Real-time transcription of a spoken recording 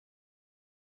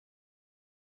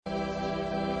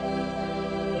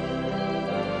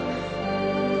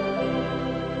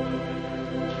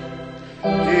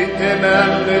dem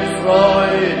Herrn mit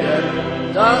Freuden,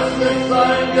 das ist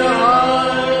sein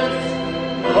Gehalt.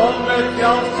 Kommet,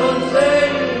 jauchzt und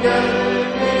singet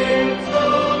ihm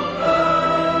zum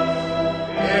Preis.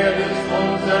 Er ist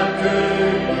unser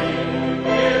König,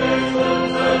 er ist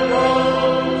unser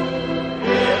Gott,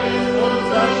 er ist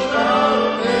unser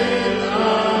Stab in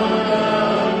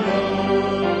aller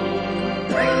Not.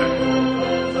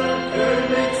 Unser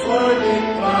König freudig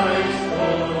preist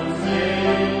und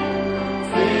singt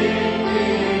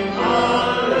ihm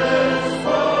alles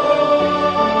vor.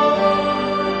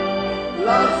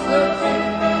 Lasset ihn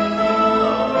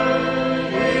vertrauen,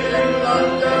 hier im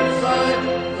Land der Zeit,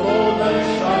 oben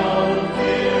schauen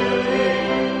wir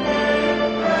in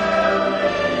Herrlichkeit.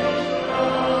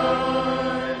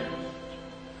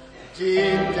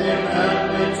 Dient dem Herrn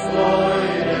mit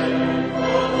Freuden,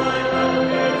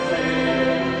 voreinander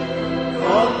sehen,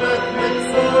 kommet mit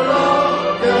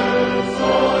Frohlocken,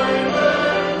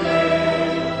 säumen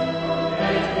den.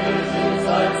 Echt, wir sind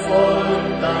sein Volk,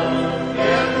 dann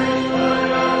ehrlich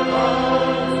euer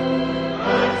Haus,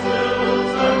 als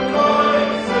uns am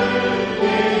Kreuze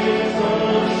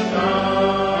Jesus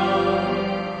starb.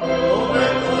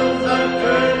 Lobet unseren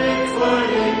König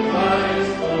freudig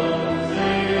preist und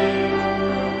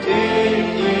singt,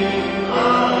 dient ihm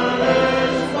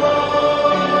alles vor.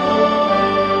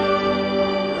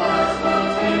 Lasst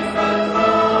uns ihm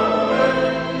vertrauen,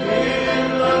 hier im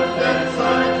Land der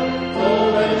Zeit,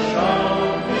 oben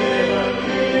schauen wir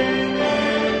in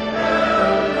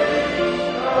Herrlichkeit.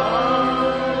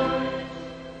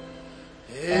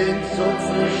 Hin zum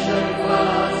frischen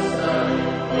Wasser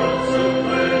und zu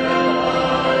grünem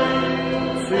Wein,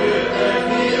 führt er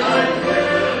wie ein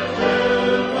Hirte,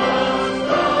 was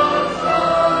da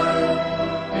sei.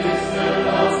 Bis der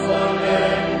Lauf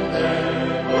vollendet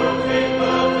und wie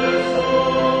Gottes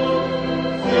Sohn,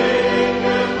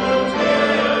 singet und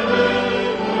Herren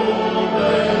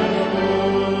oben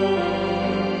ruhen.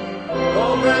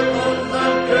 Lobet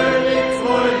unseren König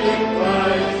freudig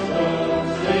preist und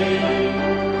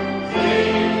singt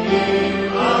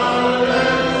ihm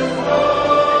alles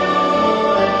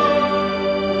vor.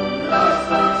 Lasst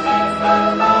uns ihm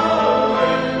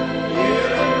vertrauen, hier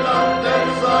im Land der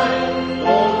Zeit,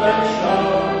 oben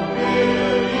schauen wir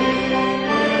ihn in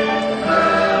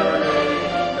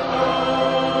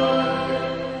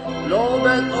Herrlichkeit.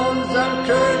 Lobet unseren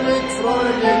König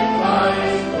freudig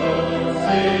preist und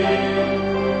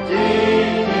singt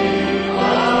ihm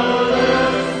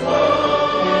alles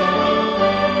vor.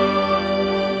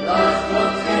 Lasst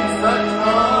uns ihm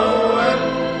vertrauen,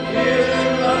 hier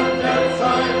im Land der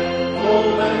Zeit,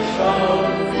 oben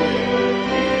schauen wir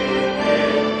ihn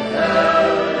in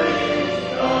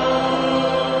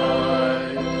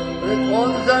Herrlichkeit. Mit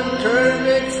unserem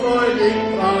König freudig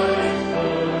preist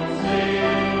und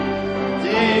singt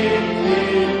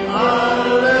ihm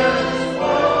alles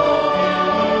vor.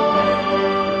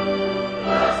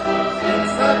 Lasst uns ihm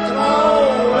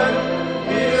vertrauen,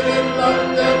 hier im Land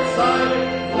der Zeit,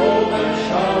 oben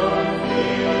schauen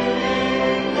wir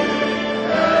ihn in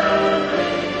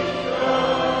Herrlichkeit.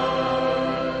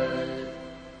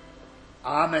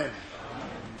 Amen.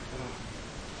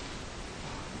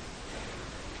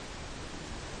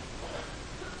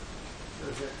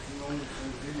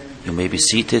 You may be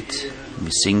seated.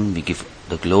 We sing, we give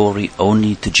the glory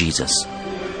only to Jesus.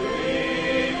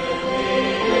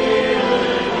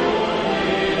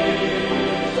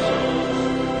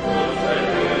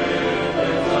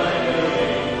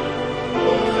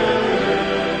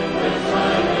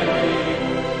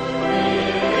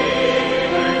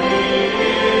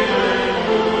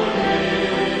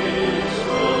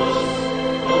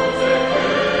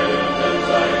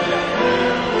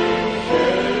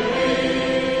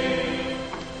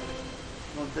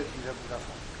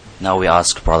 Now we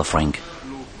ask Brother Frank.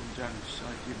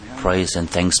 Praise and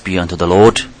thanks be unto the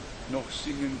Lord.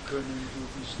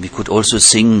 We could also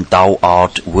sing, Thou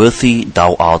art worthy,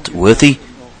 Thou art worthy.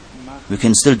 We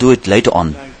can still do it later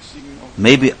on.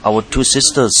 Maybe our two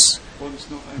sisters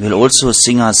will also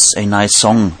sing us a nice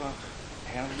song.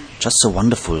 Just so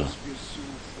wonderful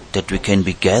that we can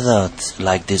be gathered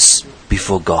like this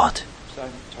before God,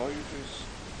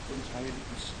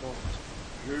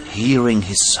 hearing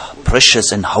His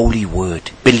precious and holy word,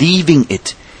 believing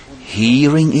it,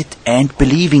 hearing it and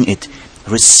believing it,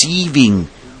 receiving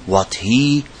what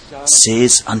He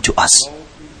says unto us,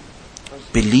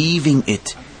 believing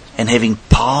it and having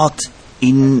part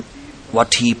in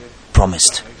what He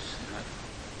promised.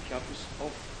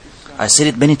 I said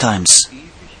it many times,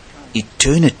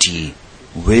 eternity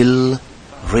will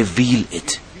reveal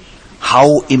it,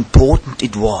 how important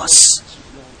it was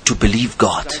to believe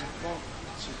God,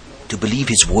 to believe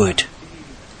His word,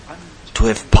 to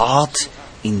have part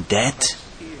in that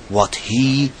what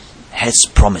He has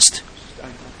promised.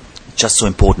 Just so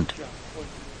important.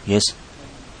 Yes?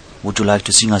 Would you like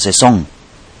to sing us a song?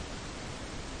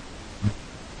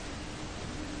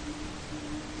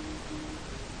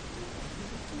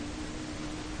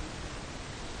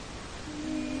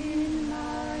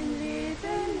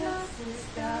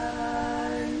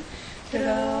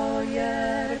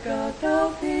 Treuer Gott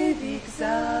auf ewig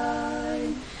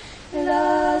sein.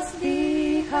 Lass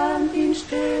die Hand in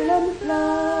stillem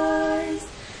Fleiß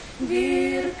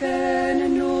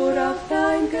wirken nur auf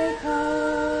dein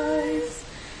Geheiß.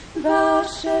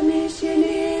 Wasche mich in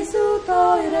Jesu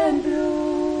teuren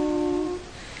Blut,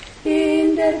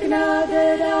 in der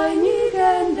Gnade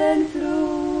reinigenden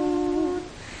Flut.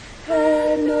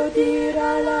 Herr, nur dir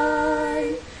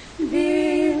allein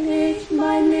will ich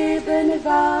mein Leben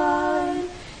weihen,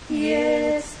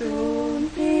 jetzt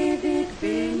und ewig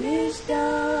bin ich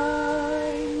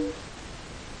dein.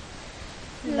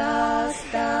 Lass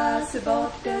das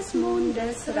Wort des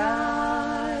Mundes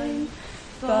rein,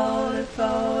 voll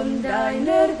von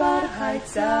deiner Wahrheit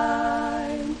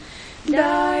sein.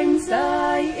 Dein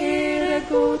sei Ehre,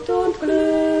 Gut und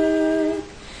Glück,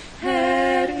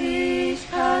 Herr, ich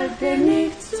halte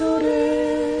nichts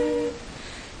zurück.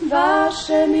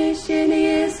 Wasche mich in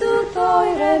Jesu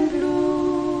teuren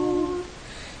Blut,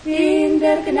 in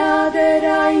der Gnade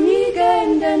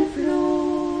reinigenden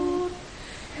Flut.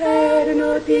 Herr,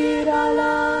 nur dir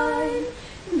allein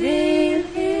will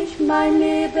ich mein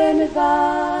Leben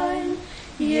weihen,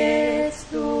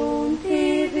 jetzt und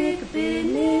ewig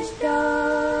bin ich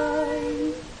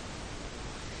dein.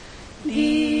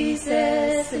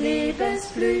 Dieses Lebens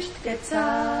flücht'ge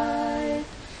Zeit,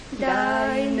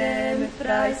 deinem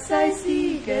Preis sei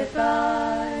sie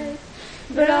geweiht.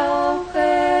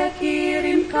 Brauche hier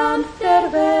im Kampf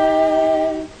der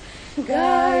Welt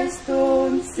Geist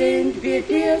und Sinn, wie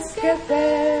dir's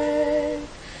gefällt.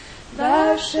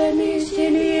 Wasche mich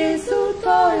in Jesu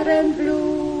teuren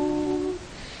Blut,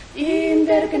 in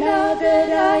der Gnade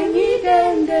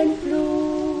reinigenden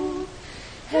Flut.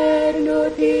 Herr, nur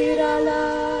dir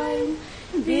allein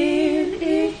will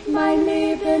ich mein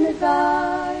Leben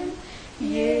weihen,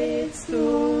 jetzt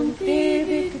und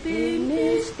ewig bin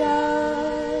ich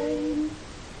dein.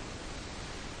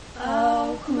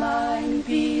 Auch mein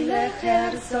Wille,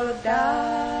 Herr, soll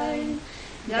dein,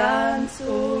 ganz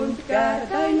und gar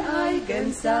dein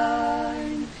eigen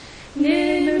sein.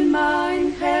 Nimm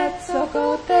mein Herz, o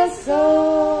Gottes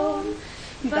Sohn,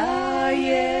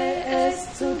 weihe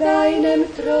es zu deinem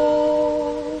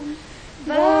Thron.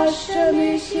 Wasche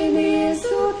mich in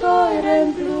Jesu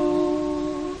teuren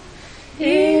Blut,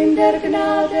 in der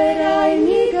Gnade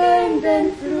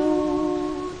reinigenden Flut.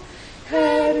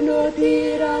 Herr, nur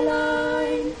dir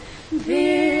allein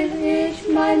will ich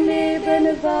mein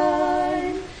Leben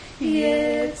weihen,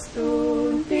 jetzt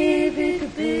und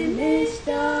ewig bin ich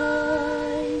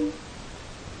dein.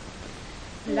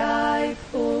 Leib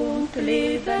und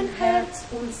Leben, Herz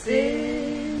und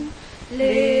Sinn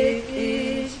leg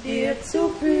ich dir zu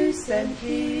Füßen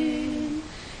hin.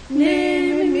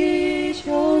 Nimm mich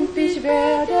und ich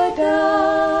werde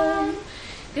dein,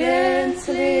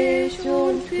 gänzlich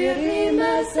und für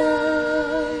immer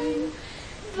sein.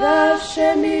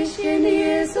 Wasche mich in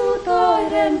Jesu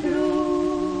teuren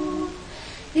Blut,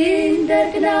 in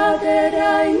der Gnade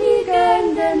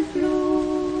reinigenden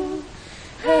Flut.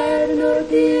 Herr, nur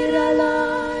dir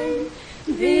allein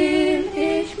will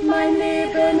ich mein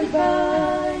Leben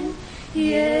weihen,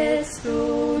 jetzt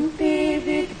und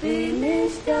ewig bin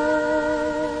ich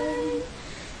dein.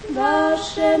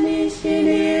 Wasche mich in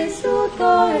Jesu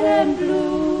teuren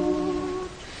Blut,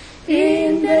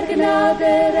 in der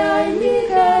Gnade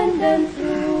reinigenden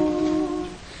Flut.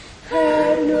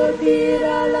 Herr, nur dir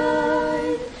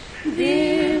allein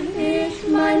will ich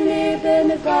mein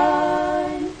Leben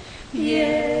weihen,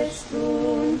 jetzt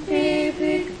und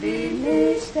ewig bin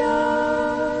ich dein.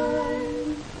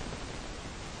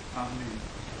 Amen.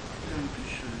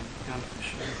 Dankeschön,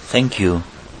 Dankeschön. Thank you.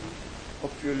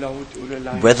 Ob wir laut oder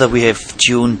leise Whether we have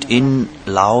tuned in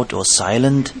loud or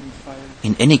silent,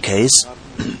 in any case,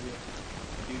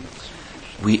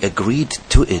 we agreed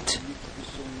to it.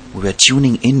 We were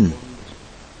tuning in,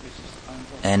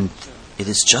 and it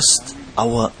is just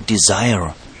our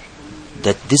desire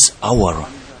that this hour,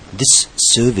 this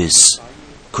service,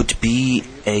 could be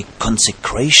a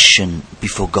consecration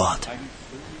before God,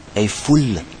 a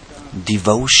full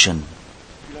devotion.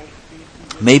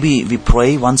 Maybe we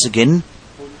pray once again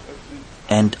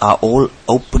and are all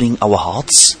opening our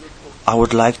hearts. I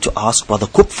would like to ask Brother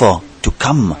Kupfer to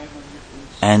come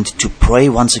and to pray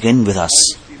once again with us.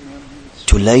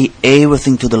 to lay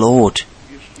everything to the Lord,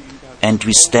 and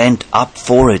we stand up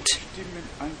for it,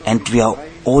 and we are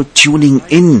all tuning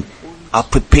in, are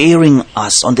preparing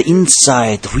us on the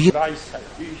inside. Weisheit.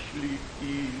 Ich lieb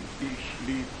ihn, ich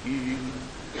lieb ihn.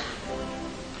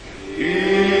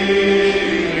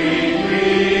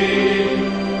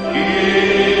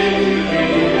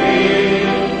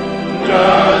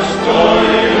 Das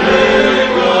teure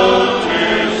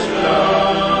Gottes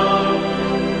Lamm,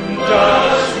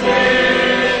 das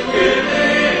mich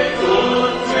geliebt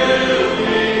und für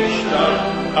mich stand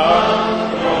am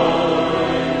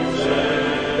Kreuze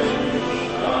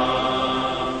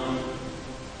starb.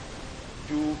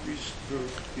 Du bist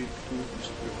würdig, du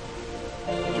bist würdig.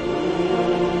 Du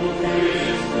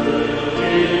bist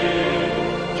würdig,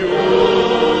 du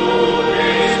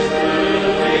bist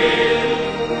würdig,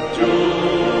 du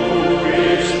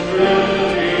bist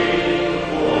würdig,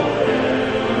 o Herr,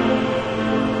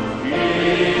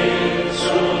 ihn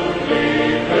zu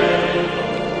lieben,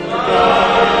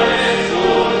 Preis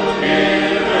und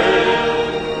Ehre,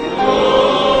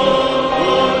 Lob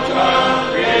und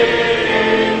Anbetung.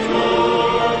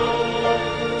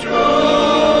 Du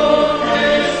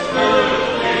bist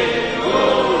würdig, o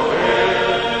Herr,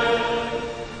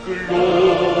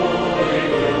 Glory,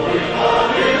 Glory,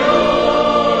 Halleluja,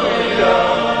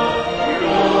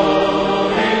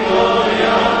 Glory, Glory,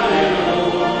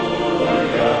 Halleluja,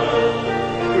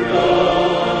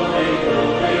 Glory,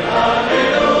 Glory,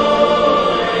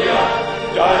 Halleluja,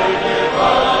 deine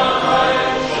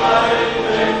Wahrheit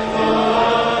scheidet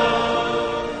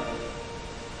vor.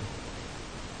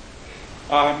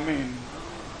 Amen.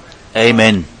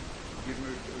 Amen.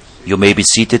 You may be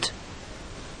seated.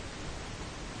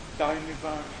 Deine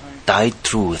Wahrheit, Thy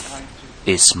truth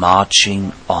is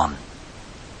marching on.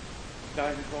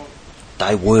 dein Wort,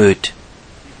 Thy word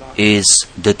is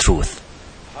the truth.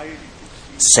 heilige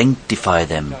sie, Sanctify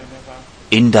them deine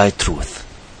Wahrheit. in thy truth.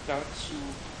 Dazu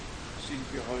sind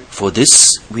wir heute. For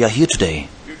this we are here today.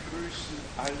 Wir grüßen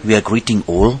alle, We are greeting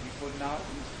all die von nah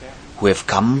und fern who have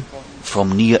come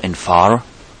from near and far,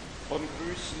 und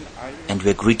grüßen alle, and we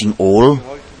are greeting all die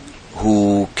heute nicht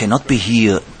who cannot be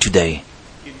here today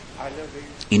in aller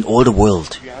Welt. in all the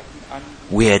world. Wir hatten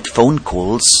Anrufe, We had phone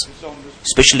calls, besonders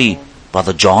especially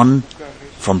Brother John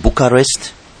from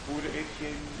Bucharest, Bruder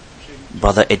Etienne schenkt.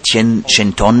 Brother Etienne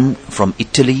Centon from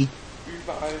Italy.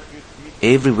 Überall wird mit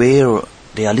Everywhere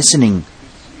they are listening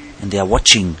and they are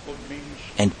watching, und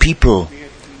Menschen and people werden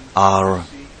are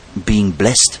being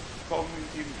blessed, kommen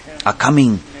dem Herrn, are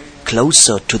coming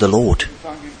closer to the Lord,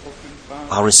 empfangen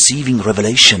Offenbarung, are receiving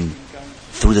revelation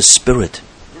through the Spirit.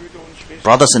 Brüder und Schwestern.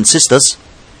 Brothers and sisters,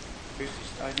 Es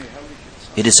ist eine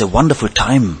herrliche Zeit. it is a wonderful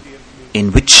time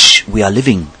in which we are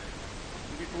living.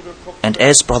 Wie Bruder Kopf And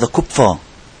as Brother Kupfer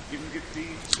im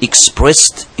Gebet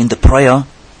expressed in the prayer,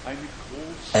 eine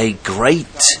große a great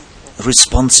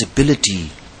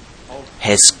responsibility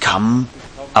has come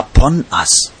upon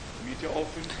us mit der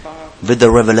Offenbarung with the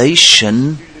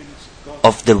revelation Willens Gottes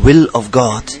of the will of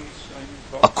God seinem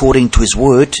Wort according to His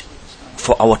Word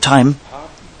for our time.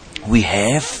 We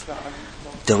have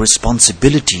the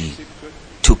responsibility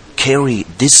to carry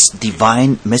this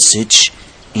divine message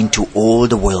into all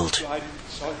the world zu einem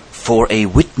Zeug, for a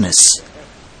witness,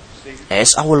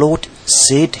 as our Lord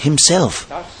said Himself,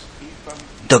 das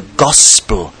Evangelium the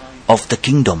gospel of the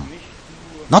kingdom.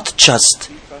 Not just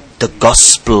the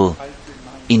gospel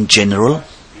in general,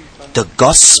 the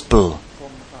gospel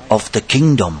of the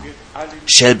kingdom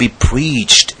shall be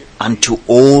preached unto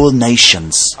all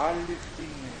nations. alle Dinge,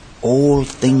 All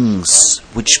things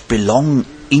which belong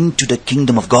into the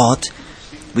kingdom of God,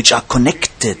 which are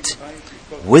connected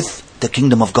with the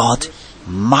kingdom of God,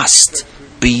 must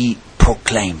be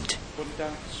proclaimed. und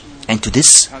dazu And to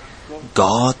this, hat Gott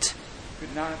God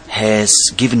Gnade has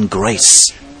given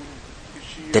grace,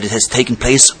 geschehen, that it has taken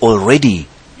place already,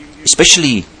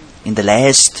 especially in the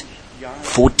last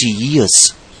 40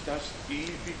 years. das ewig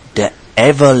The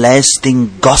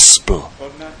everlasting gospel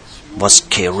von Nation was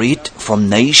carried from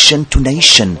nation to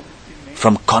nation,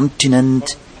 from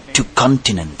continent to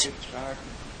continent, getragen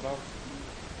worden,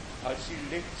 als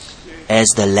die letzte as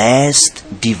the last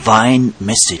divine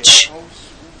message,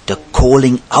 the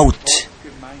calling out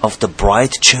of the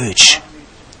bride church.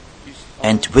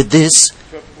 And with this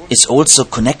is also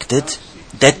connected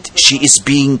that she is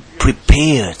being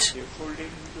prepared,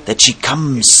 that she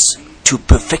comes to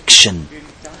perfection,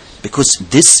 because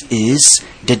this is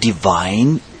the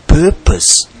divine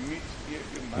purpose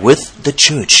with the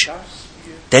church,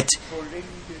 that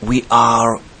we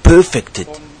are perfected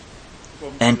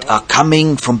and are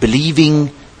coming from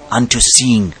believing unto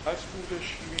seeing.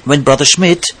 When Brother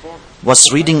Schmidt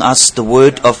was reading us the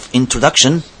word of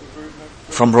introduction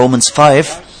from Romans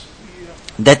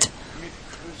 5, that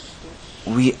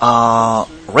we are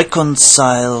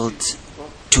reconciled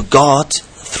to God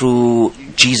through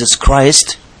Jesus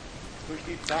Christ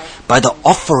by the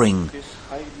offering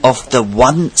of the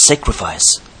one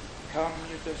sacrifice.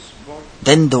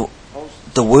 Then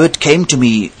the word came to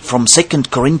me from 2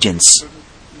 Corinthians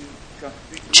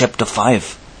chapter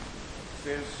 5,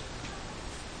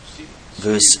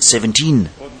 verse 17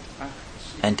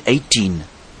 and 18.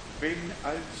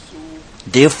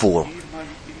 Therefore,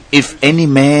 if any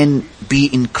man be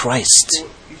in Christ,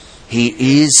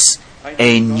 he is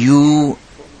a new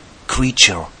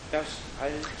creature.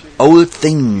 Old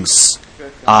things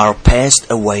are passed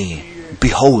away.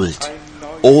 Behold,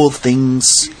 all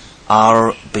things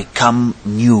are become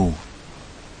new.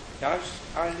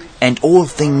 And all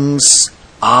things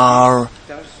are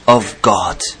of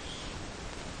God,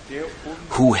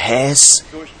 who has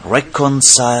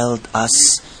reconciled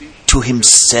us to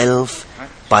himself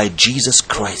by Jesus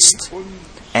Christ,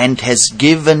 and has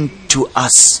given to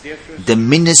us the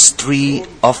ministry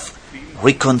of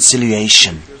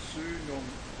reconciliation.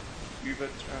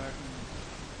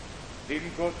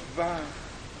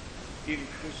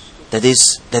 That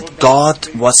is, that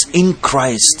God was in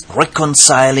Christ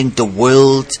reconciling the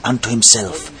world unto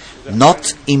himself,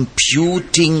 not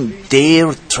imputing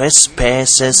their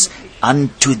trespasses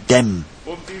unto them,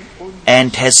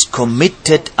 and has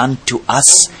committed unto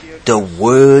us the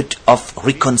word of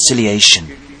reconciliation.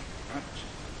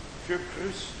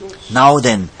 Now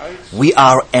then, we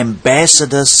are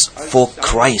ambassadors for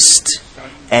Christ,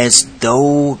 as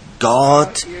though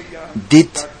God did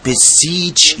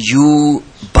beseech you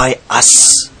by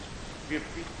us.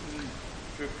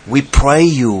 We pray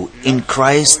you in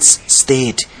Christ's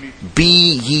stead,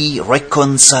 be ye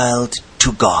reconciled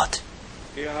to God.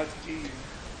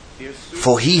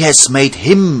 For he has made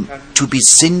him to be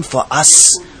sin for us,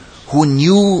 who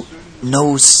knew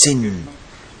no sin,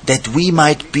 that we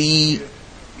might be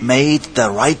made the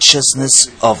righteousness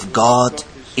of God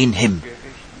in him.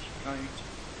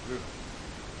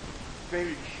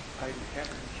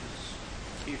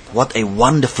 What a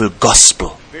wonderful gospel.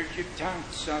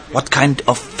 What kind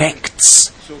of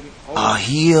facts are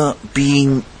here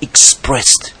being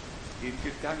expressed?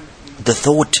 The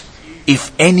thought,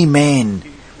 if any man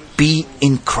be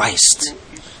in Christ,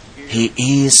 he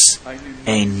is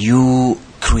a new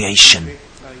creation.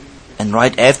 And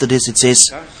right after this it says,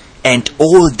 and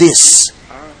all this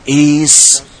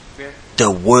is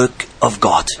the work of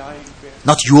God.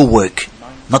 Not your work,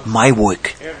 not my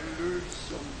work.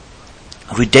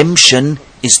 Redemption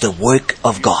is the work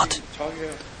of God.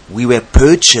 We were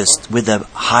purchased with a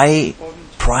high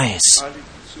price.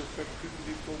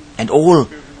 And all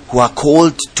who are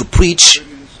called to preach,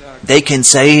 they can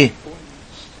say,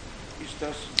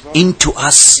 into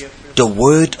us the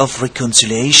word of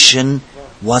reconciliation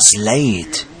was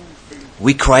laid.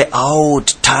 We cry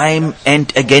out time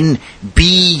and again,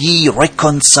 be ye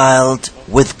reconciled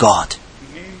with God.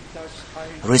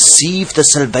 Receive the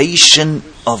salvation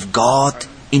of God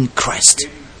in Christ.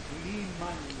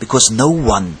 Because no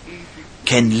one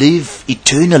can live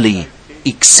eternally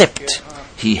except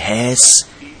he has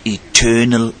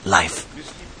eternal life.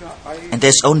 And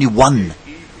there's only one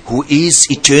who is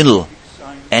eternal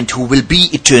and who will be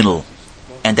eternal,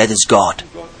 and that is God.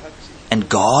 And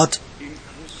God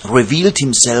revealed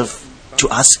himself to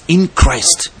us in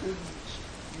Christ,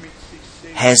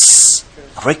 has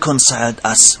reconciled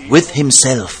us with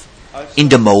himself in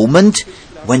the moment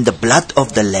when the blood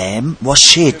of the Lamb was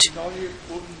shed.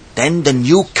 Then the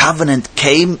new covenant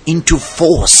came into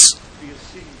force.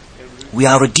 We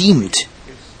are redeemed.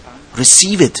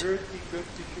 Receive it.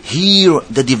 Hear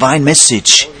the divine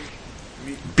message.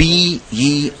 Be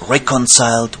ye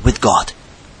reconciled with God.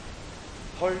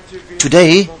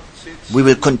 Today we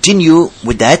will continue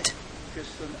with that,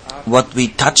 what we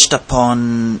touched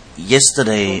upon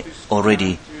yesterday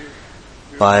already,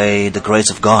 by the grace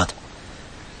of God,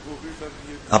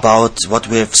 about what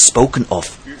we have spoken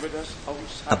of,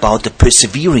 about the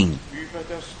persevering,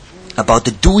 about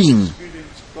the doing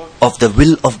of the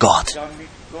will of God,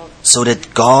 so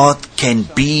that God can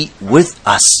be with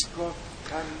us.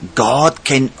 God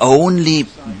can only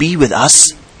be with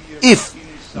us if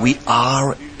we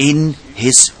are in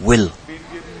His will.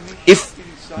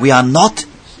 If we are not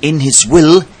in His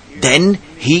will, then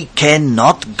He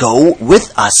cannot go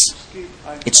with us.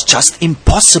 It's just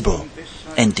impossible.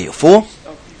 And therefore,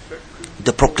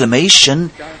 the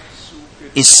proclamation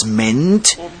is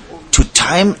meant to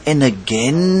time and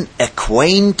again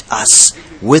acquaint us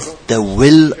with the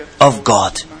will of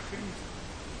God.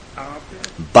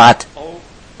 But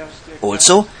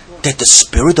also that the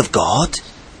Spirit of God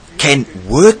can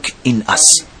work in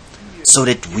us, so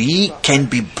that we can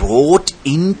be brought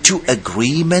into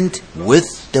agreement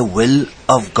with the will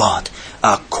of God,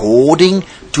 according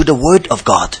to the Word of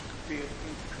God.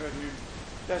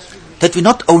 That we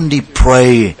not only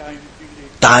pray,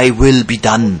 Thy will be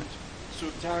done,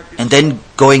 and then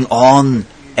going on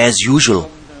as usual,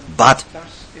 but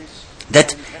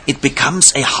that it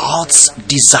becomes a heart's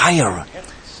desire,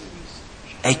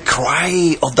 a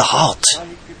cry of the heart.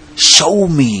 Show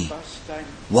me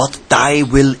what Thy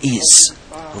will is.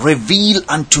 Reveal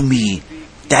unto me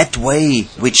that way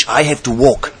which I have to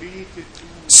walk.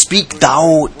 Speak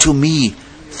Thou to me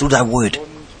through Thy word.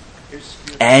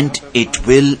 And it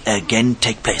will again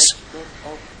take place.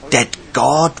 That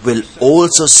God will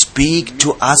also speak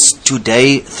to us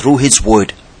today through His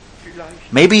word.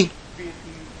 Maybe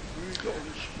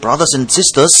brothers and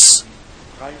sisters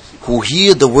who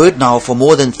hear the word now for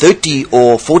more than 30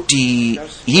 or 40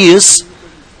 years,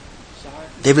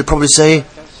 they will probably say,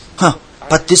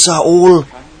 but these are all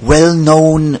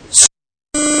well-known.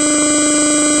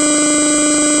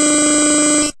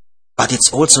 But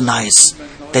it's also nice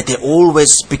that they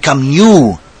always become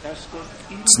new.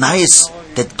 It's nice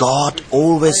that God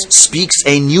always speaks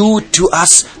anew to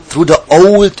us through the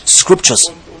old scriptures.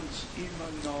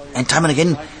 And time and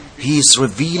again, He is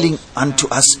revealing unto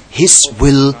us His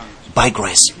will by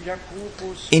grace.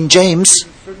 In James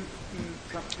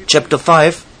chapter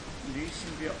 5,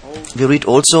 we read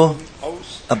also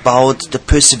about the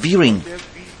persevering,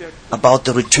 about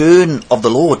the return of the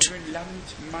Lord,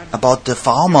 about the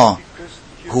farmer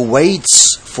who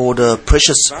waits for the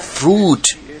precious fruit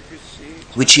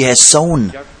which he has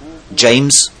sown.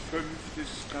 James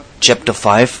chapter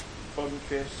 5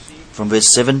 from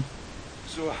verse 7.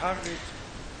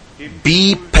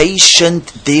 Be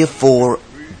patient therefore,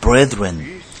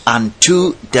 brethren,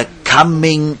 unto the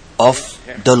coming of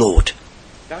the Lord.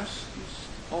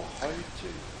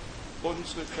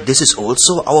 This is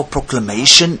also our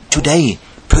proclamation today.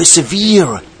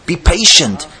 Persevere, be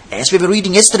patient, as we were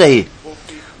reading yesterday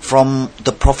from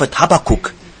the prophet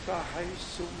Habakkuk.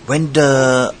 When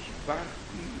the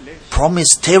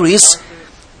promise tarries,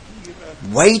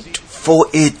 wait for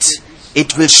it.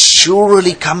 It will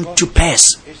surely come to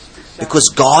pass, because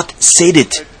God said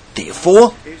it.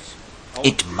 Therefore,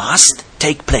 it must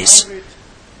take place.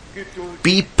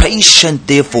 Be patient,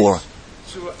 therefore,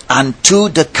 unto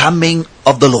the coming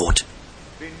of the Lord.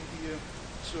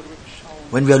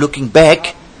 When we are looking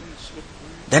back,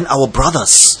 then our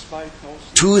brothers,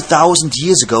 2,000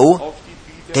 years ago,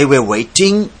 they were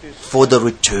waiting for the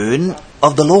return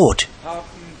of the Lord.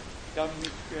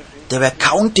 They were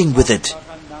counting with it.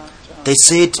 They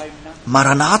said,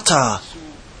 Maranatha,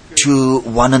 to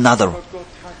one another.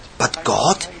 But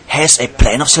God has a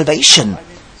plan of salvation,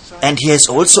 and He has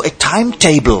also a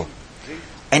timetable,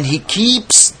 and He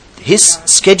keeps His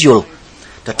schedule.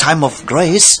 The time of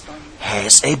grace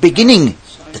has a beginning.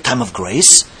 The time of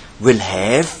grace will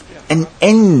have an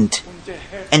end.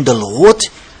 And the Lord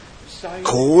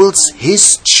calls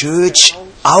His church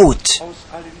out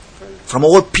from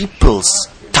all peoples,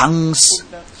 tongues,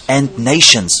 and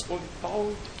nations,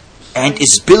 and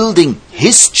is building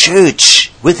His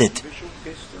church with it.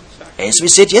 As we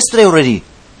said yesterday already,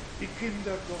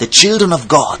 the children of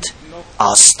God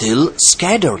are still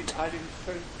scattered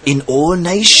in all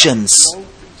nations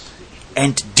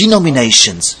and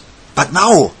denominations. But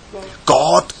now,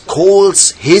 God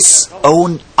calls His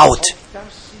own out,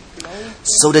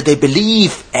 so that they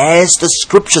believe as the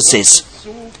Scripture says,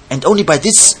 and only by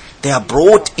this they are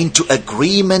brought into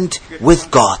agreement with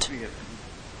God.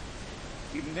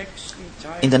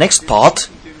 In the next part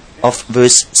of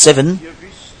verse 7,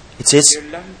 it says,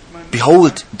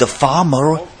 Behold, the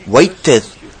farmer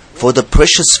waiteth for the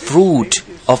precious fruit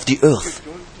of the earth,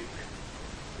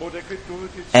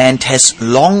 and has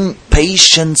long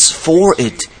patience for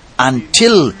it,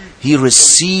 until he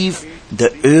receive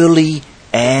the early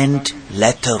and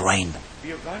latter rain.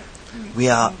 We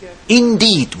are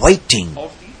indeed waiting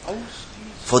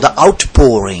for the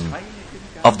outpouring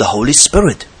of the Holy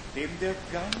Spirit,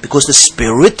 because the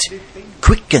Spirit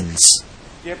quickens.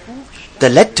 The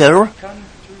letter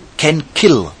can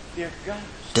kill.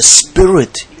 The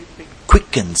Spirit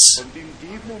quickens.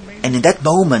 And in that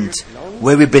moment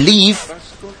where we believe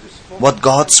what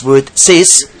God's Word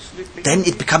says, then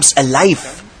it becomes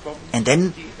alive, and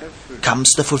then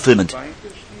comes the fulfillment.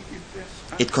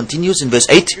 It continues in verse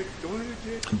 8,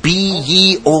 Be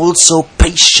ye also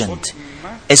patient,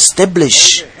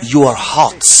 establish your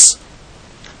hearts,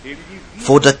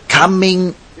 for the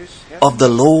coming of the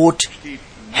Lord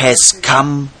has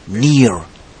come near.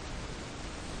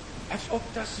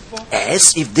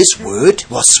 as if this word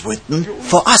was written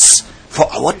for us, for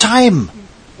our time,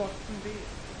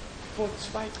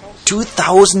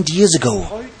 2,000 years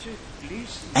ago.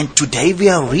 And today we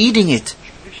are reading it.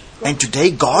 And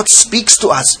today God speaks to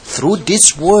us through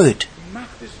this word.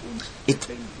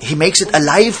 He makes it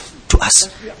alive to us.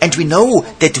 And we know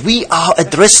that we are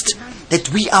addressed, that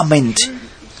we are meant.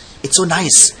 It's so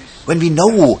nice when we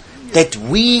know that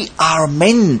we are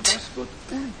meant,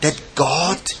 that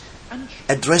God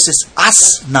addresses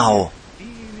us now,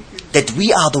 that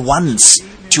we are the ones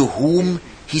to whom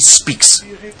He speaks.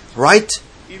 Right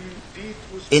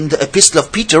in the Epistle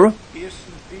of Peter,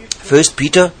 1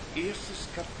 Peter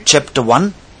chapter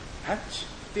 1,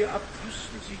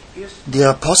 the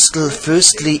apostle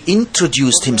firstly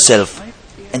introduced himself,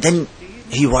 and then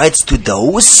he writes to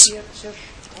those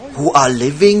who are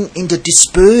living in the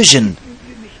dispersion.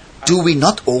 Do we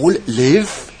not all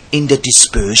live in the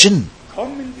dispersion?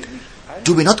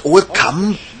 Do we not all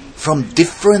come from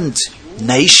different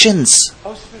nations,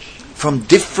 from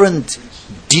different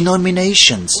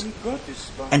denominations?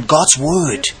 And God's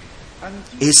word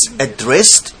is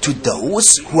addressed to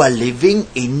those who are living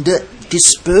in the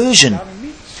dispersion,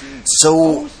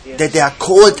 so that they are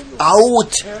called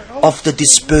out of the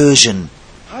dispersion,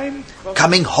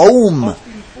 coming home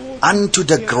unto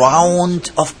the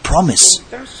ground of promise,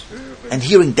 and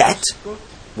hearing that,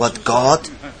 what God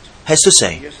has to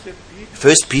say.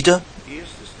 1 Peter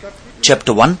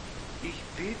chapter 1,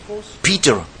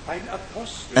 Peter,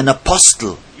 an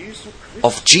apostle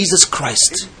of Jesus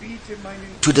Christ,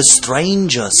 to the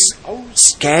strangers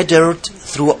scattered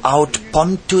throughout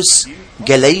Pontus,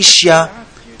 Galatia,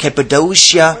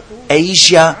 Cappadocia,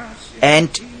 Asia, and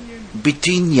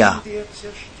Bithynia.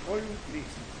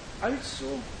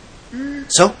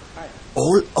 So,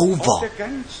 all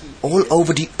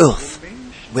over the earth,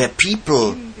 where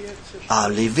people are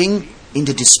living in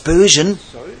the dispersion,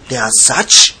 there are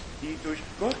such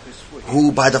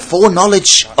who by the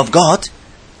foreknowledge of God,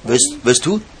 verse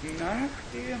 2,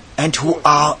 and who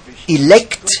are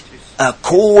elect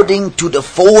according to the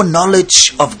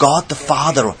foreknowledge of God the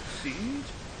Father,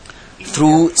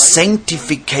 through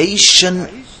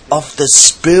sanctification of the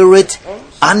Spirit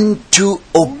unto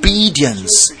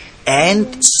obedience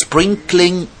and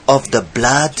sprinkling of the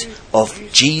blood of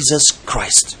Jesus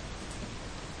Christ.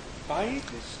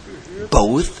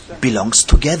 Both belongs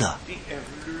together.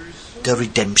 The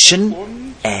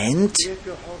redemption and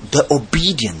the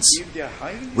obedience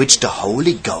which the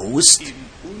Holy Ghost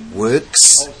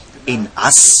works in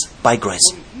us by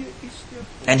grace.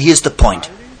 And here's the point.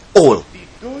 All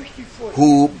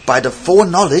who by the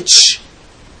foreknowledge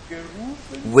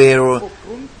were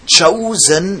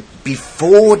chosen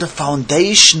before the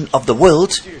foundation of the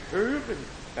world,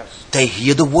 they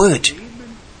hear the word,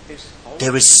 they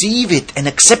receive it and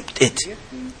accept it,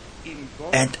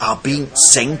 and are being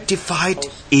sanctified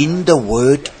in the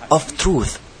word of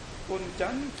truth.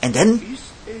 And then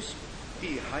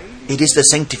it is the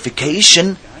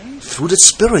sanctification through the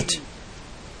Spirit,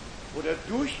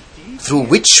 through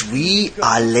which we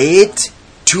are led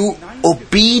to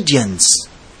obedience.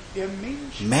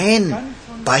 Man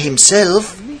by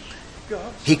himself,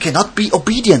 he cannot be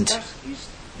obedient.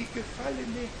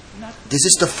 This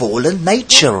is the fallen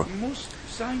nature.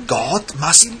 God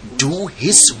must do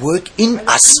His work in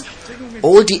us.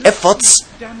 All the efforts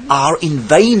are in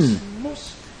vain.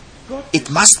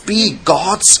 It must be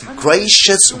God's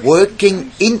gracious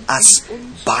working in us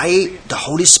by the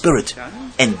Holy Spirit.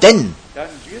 And then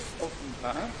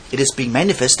it is being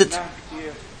manifested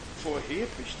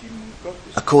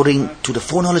according to the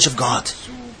foreknowledge of God,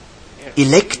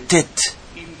 elected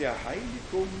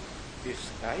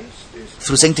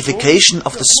through sanctification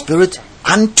of the Spirit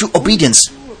unto obedience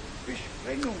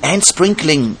and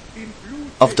sprinkling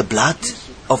of the blood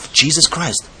of Jesus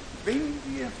Christ.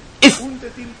 If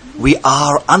we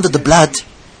are under the blood,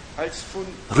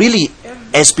 really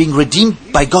as being redeemed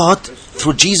by God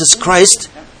through Jesus Christ,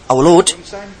 our Lord,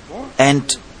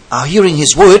 and are hearing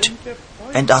His word,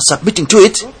 and are submitting to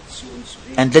it,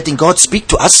 and letting God speak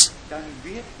to us,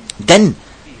 then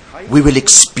we will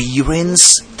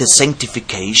experience the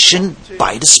sanctification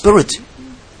by the Spirit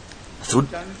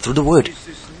through the Word.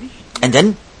 And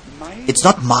then it's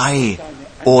not my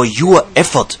or your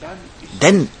effort.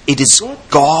 Then it is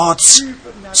God's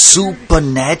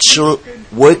supernatural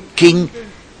working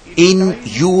in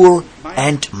your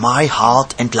and my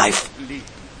heart and life.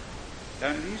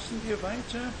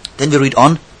 Then we read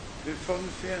on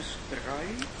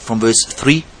from verse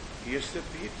 3.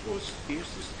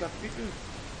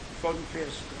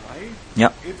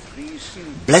 Yeah.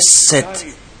 Blessed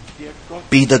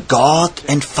be the God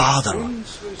and Father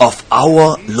of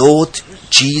our Lord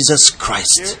Jesus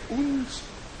Christ,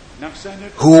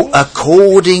 who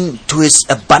according to his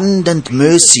abundant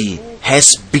mercy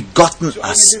has begotten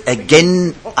us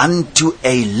again unto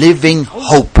a living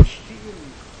hope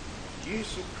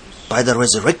by the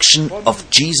resurrection of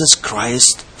Jesus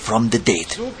Christ from the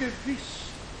dead.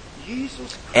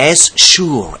 As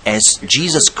sure as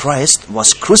Jesus Christ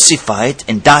was crucified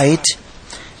and died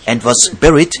and was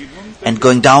buried and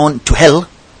going down to hell,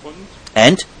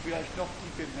 and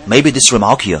maybe this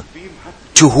remark here,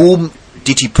 to whom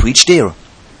did he preach there?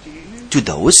 To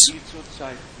those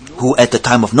who at the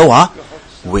time of Noah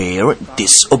were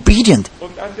disobedient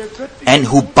and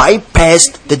who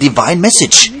bypassed the divine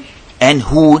message and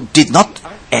who did not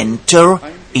enter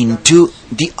into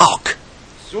the ark.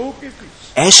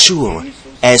 As sure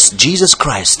as Jesus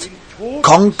Christ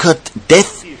conquered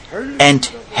death and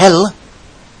hell,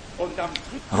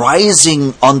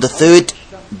 rising on the third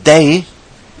day,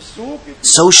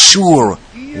 so sure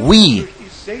we,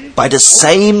 by the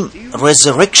same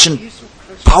resurrection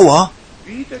power,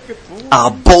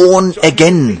 are born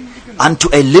again unto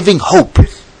a living hope.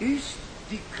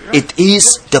 It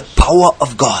is the power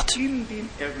of God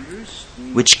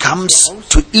which comes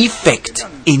to effect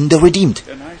in the redeemed.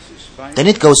 Then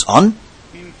it goes on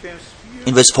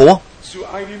in verse 4,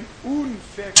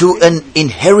 to an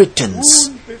inheritance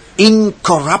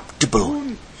incorruptible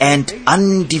and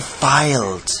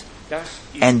undefiled,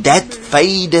 and that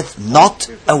fadeth not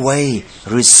away,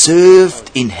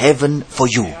 reserved in heaven for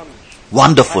you.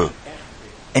 Wonderful.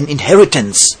 An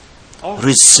inheritance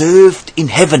reserved in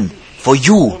heaven for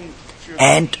you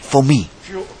and for me,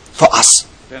 for us.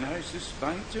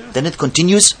 Then it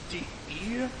continues,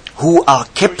 who are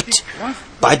kept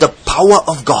by the power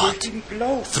of God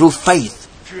through faith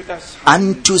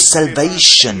unto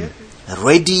salvation,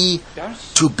 ready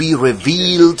to be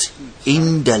revealed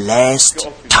in the last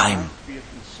time.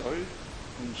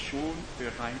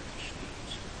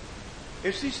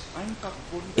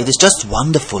 It is just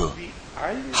wonderful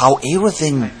how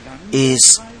everything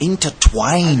is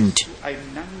intertwined,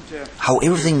 how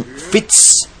everything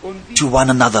fits to one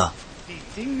another,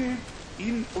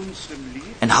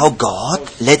 and how God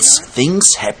lets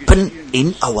things happen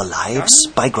in our lives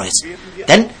by grace.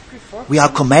 Then we are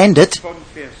commanded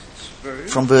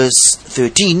from verse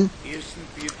 13,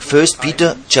 1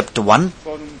 Peter chapter 1,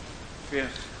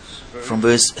 from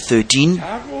verse 13,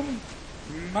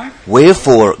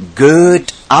 wherefore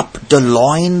gird up the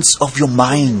loins of your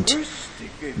mind,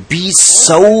 be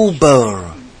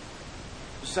sober,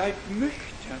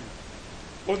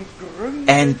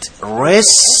 and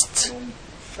rest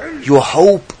your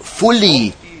hope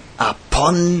fully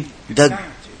upon the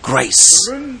grace.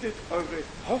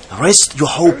 Rest your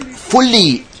hope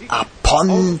fully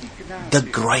upon the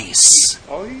grace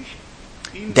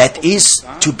that is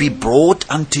to be brought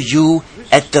unto you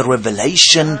at the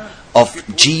revelation of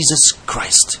Jesus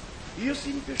Christ.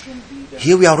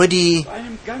 Here we are already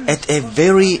at a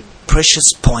very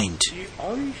precious point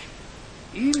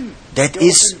that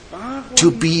is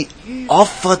to be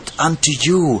offered unto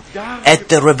you at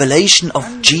the revelation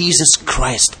of Jesus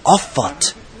Christ.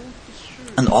 Offered.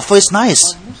 An offer is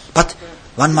nice, but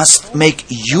one must make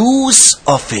use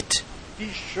of it.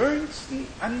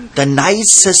 The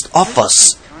nicest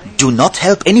offers do not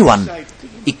help anyone,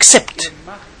 except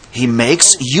he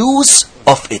makes use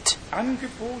of it.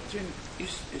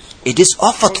 It is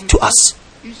offered to us.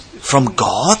 From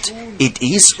God it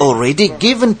is already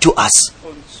given to us,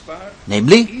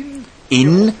 namely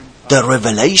in the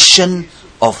revelation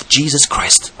of Jesus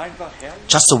Christ.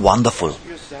 Just so wonderful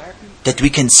that we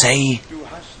can say,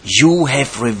 you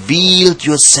have revealed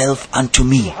yourself unto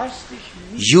me.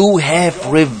 You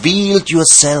have revealed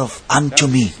yourself unto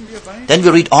me. Then we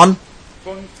read on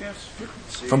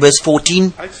from verse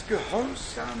 14,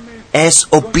 as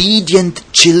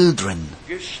obedient children,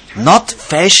 not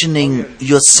fashioning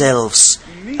yourselves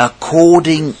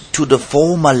according to the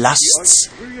former lusts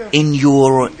in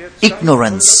your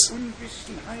ignorance,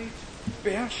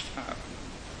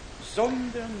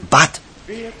 but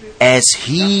as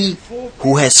he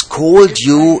who has called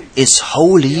you is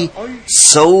holy,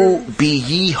 so be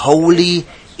ye holy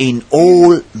in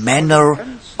all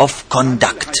manner of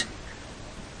conduct.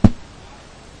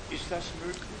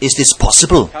 Is this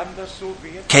possible?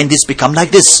 Can this become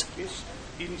like this?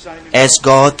 As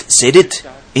God said it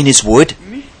in His Word,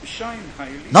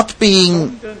 not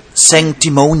being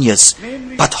sanctimonious,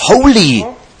 but holy,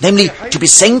 namely to be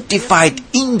sanctified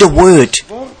in the Word,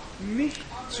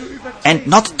 and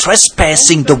not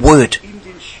trespassing the Word,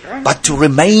 but to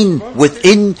remain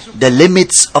within the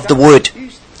limits of the Word.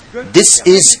 This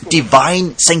is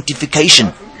divine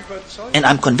sanctification. And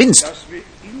I'm convinced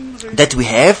that we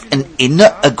have an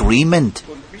inner agreement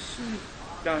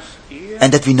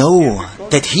and that we know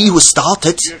that He who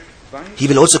started, He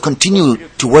will also continue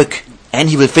to work and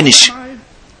He will finish.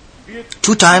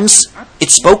 2 times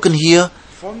it's spoken here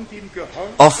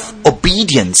of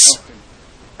obedience.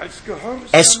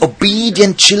 As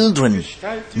obedient children,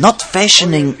 not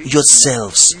fashioning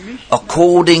yourselves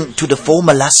according to the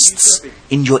former lusts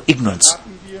in your ignorance.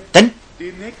 Then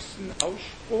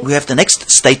we have the next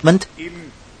statement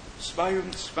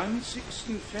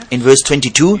in verse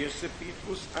 22,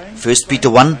 1 Peter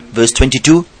 1, verse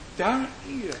 22.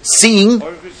 Seeing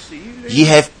ye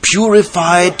have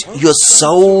purified your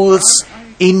souls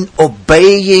in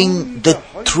obeying the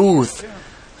truth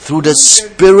through the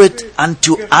Spirit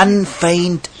unto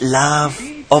unfeigned love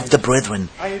of the brethren.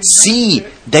 See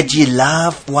that ye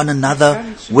love one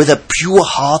another with a pure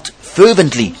heart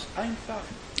fervently.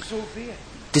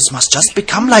 This must just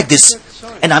become like this.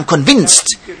 And I'm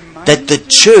convinced that the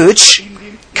church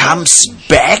comes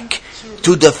back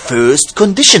to the first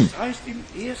condition.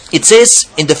 It says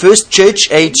in the first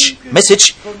church age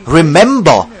message,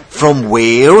 remember from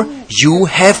where you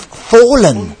have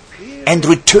fallen and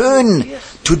return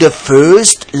to the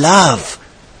first love,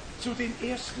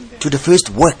 to the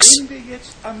first works.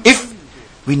 If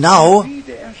we now,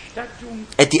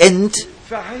 at the end,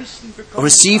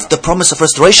 receive the promise of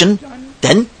restoration,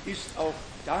 then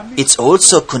it's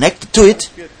also connected to it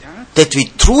that we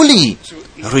truly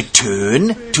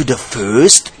return to the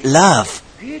first love.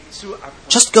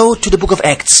 Just go to the book of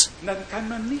Acts,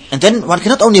 and then one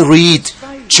cannot only read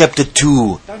chapter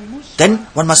 2, then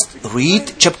one must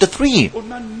read chapter 3,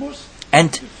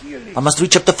 and one must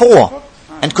read chapter 4,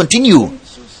 and continue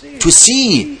to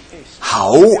see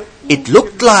how it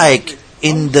looked like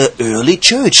in the early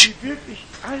church,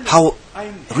 how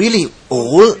really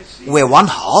all were one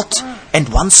heart and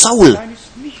one soul.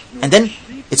 And then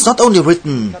it's not only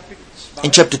written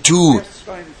in chapter 2,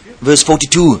 verse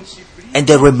 42, and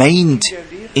they remained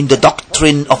in the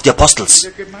doctrine of the apostles,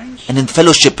 and in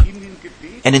fellowship,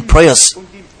 and in prayers,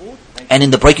 and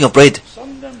in the breaking of bread,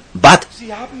 but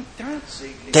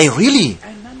they really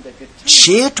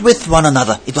shared with one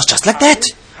another. It was just like that.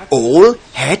 All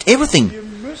had everything.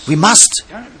 We must.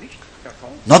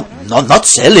 Not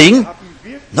selling.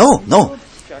 No.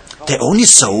 They only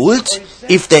sold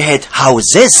if they had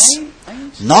houses.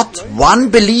 Not one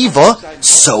believer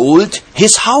sold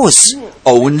his house.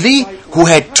 Only who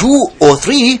had 2 or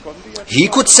 3, he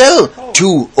could sell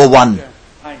 2 or 1.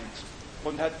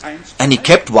 And he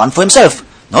kept one for himself.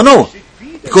 No.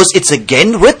 Because it's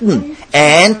again written,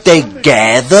 and they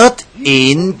gathered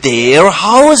in their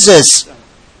houses.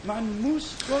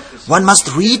 One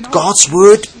must read God's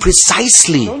word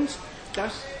precisely.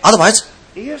 Otherwise,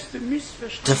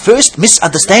 the first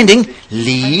misunderstanding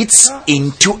leads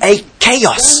into a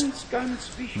chaos.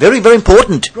 Very, very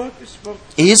important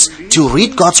is to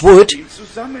read God's word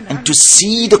and to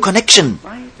see the connection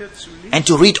and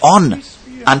to read on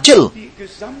until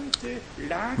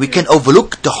we can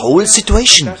overlook the whole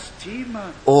situation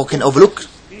or can overlook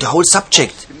the whole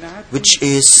subject which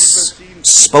is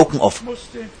spoken of.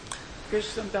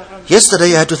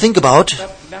 Yesterday I had to think about,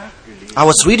 I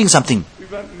was reading something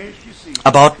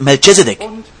about Melchizedek.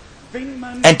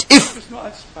 And if,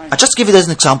 I just give it as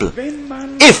an example,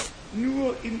 if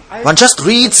one just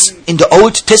reads in the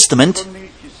Old Testament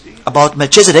about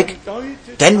Melchizedek,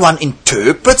 then one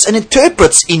interprets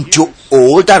into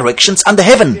all directions under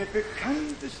heaven.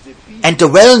 And the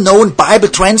well-known Bible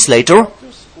translator,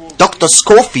 Dr.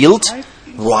 Scofield,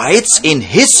 writes in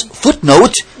his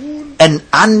footnote, an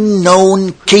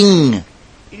unknown king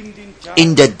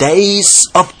in the days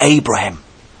of Abraham.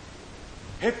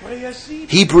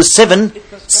 Hebrews 7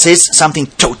 says something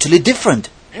totally different.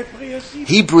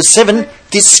 Hebrews 7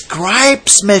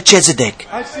 describes Melchizedek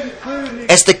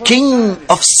as the king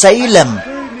of Salem,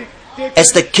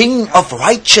 as the king of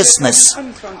righteousness,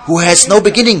 who has no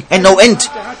beginning and no end,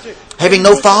 having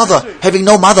no father, having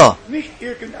no mother,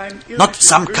 not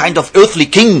some kind of earthly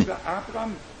king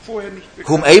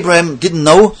whom Abraham didn't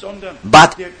know,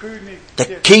 but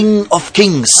the King of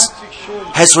Kings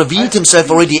has revealed himself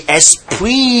already as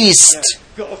priest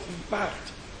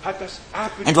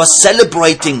and was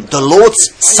celebrating the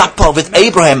Lord's Supper with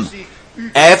Abraham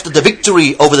after the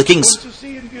victory over the kings.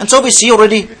 And so we see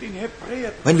already,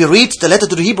 when we read the letter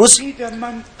to the Hebrews,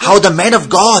 how the man of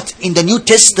God in the New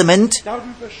Testament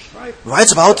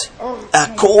writes about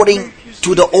according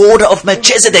to the order of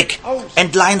Melchizedek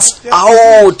and lines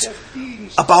out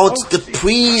about the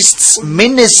priest's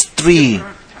ministry.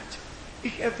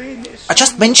 I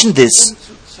just mentioned this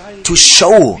to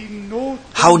show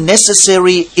how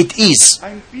necessary it is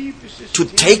to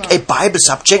take a Bible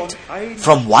subject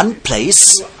from one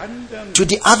place to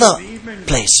the other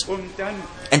place,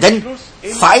 and then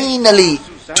finally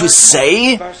to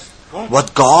say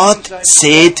what God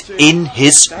said in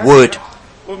His Word,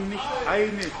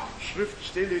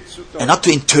 and not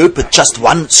to interpret just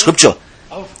one scripture.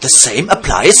 The same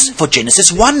applies for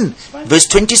Genesis 1, verse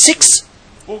 26,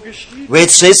 where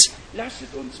it says,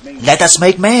 "Let us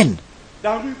make man."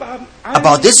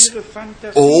 About this,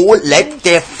 all let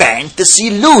their fantasy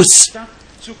loose,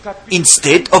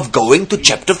 instead of going to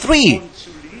chapter 3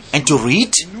 and to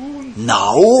read,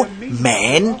 "Now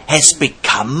man has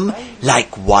become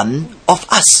like one of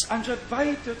us."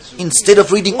 Instead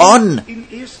of reading on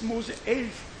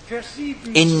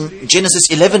in Genesis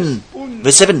 11,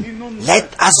 verse 7,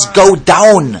 "Let us go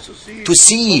down to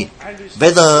see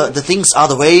whether the things are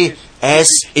the way as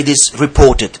it is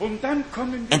reported."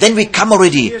 And then we come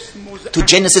already to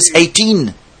Genesis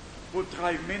 18,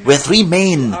 where 3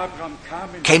 men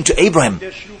came to Abraham,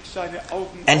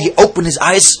 and he opened his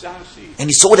eyes and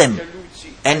he saw them,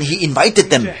 and he invited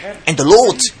them, and the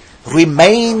Lord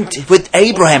remained with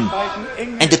Abraham,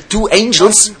 and the 2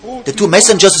 angels, the 2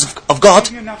 messengers of God,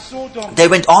 they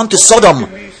went on to Sodom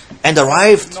and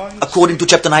arrived, according to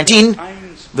chapter 19,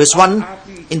 verse 1,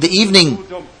 in the evening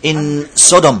in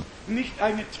Sodom.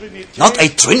 Not a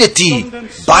trinity,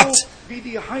 but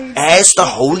as the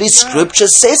Holy Scripture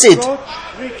says it,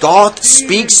 God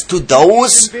speaks to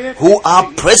those who are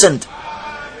present.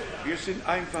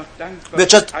 We are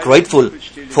just grateful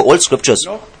for all Scriptures.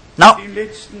 Now,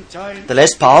 the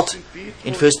last part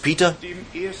in 1 Peter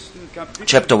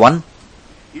chapter 1.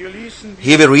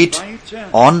 Here we read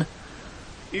on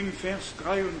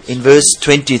in verse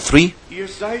 23,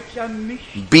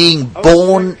 "Being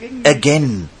born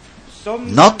again,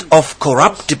 not of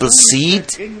corruptible seed,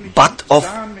 but of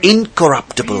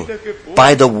incorruptible,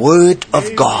 by the word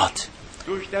of God,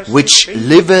 which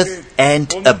liveth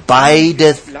and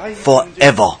abideth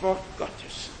forever."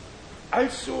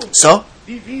 So,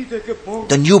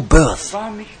 the new birth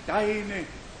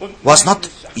was not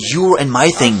your and my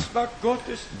thing.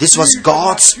 This was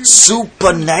God's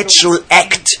supernatural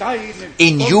act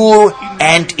in your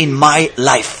and in my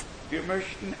life.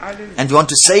 And we want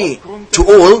to say to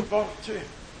all,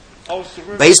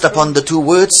 based upon the 2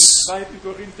 words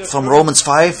from Romans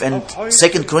 5 and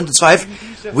 2 Corinthians 5,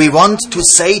 we want to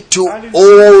say to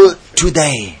all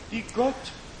today,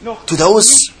 to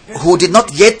those who did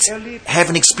not yet have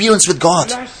an experience with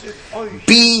God,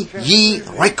 be ye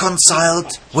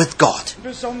reconciled with God.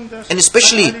 And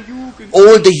especially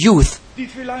all the youth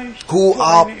who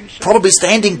are probably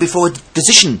standing before a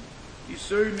decision.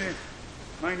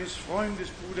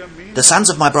 The sons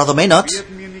of my brother Maynard,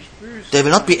 they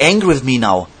will not be angry with me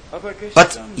now.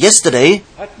 But yesterday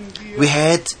we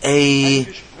had a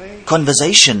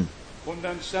conversation,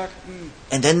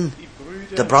 and then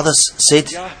the brothers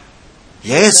said,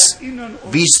 "Yes,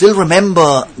 we still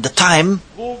remember the time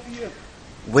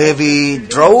where we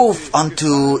drove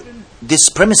onto this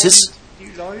premises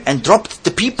and dropped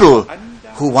the people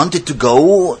who wanted to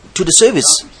go to the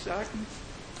service."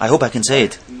 I hope I can say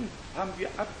it.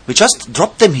 We just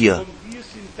dropped them here,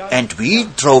 and we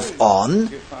drove on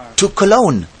to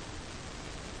Cologne.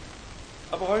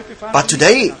 But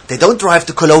today, they don't drive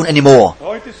to Cologne anymore.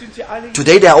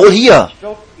 Today they are all here.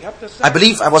 I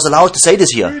believe I was allowed to say this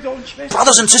here.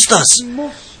 Brothers and sisters,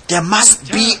 there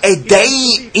must be a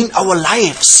day in our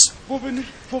lives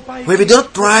where we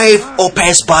don't drive or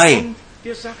pass by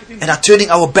and are turning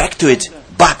our back to it,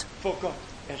 but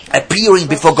appearing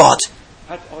before God.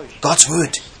 God's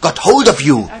Word got hold of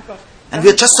you. And we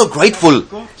are just so grateful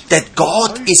that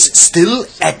God is still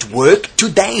at work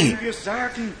today.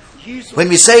 When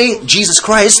we say Jesus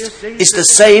Christ is the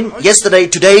same yesterday,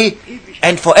 today,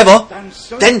 and forever,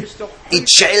 then it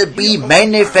shall be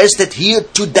manifested here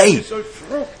today.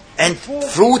 And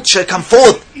fruit shall come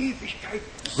forth,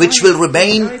 which will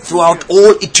remain throughout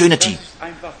all eternity.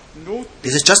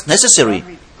 This is just necessary,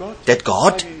 that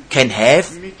God can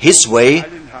have His way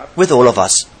with all of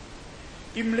us.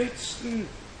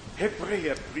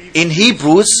 In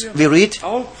Hebrews we read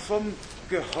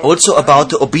also about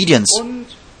the obedience,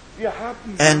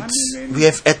 and we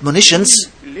have admonitions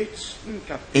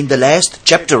in the last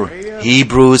chapter,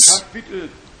 Hebrews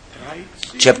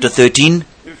chapter 13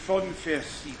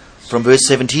 from verse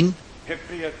 17.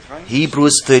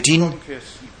 Hebrews 13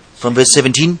 from verse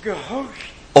 17.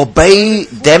 "Obey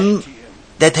them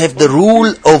that have the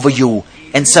rule over you,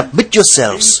 and submit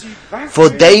yourselves, for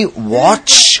they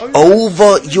watch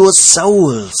over your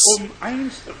souls,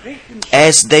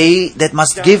 as they that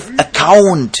must give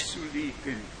account,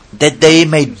 that they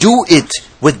may do it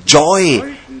with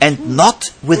joy and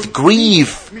not with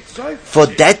grief, for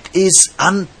that is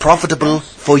unprofitable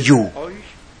for you.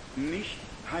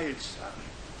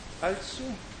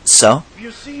 So,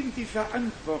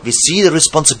 we see the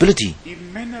responsibility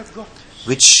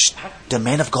which the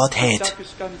man of God had.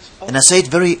 And I say it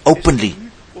very openly.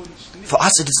 For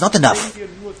us it is not enough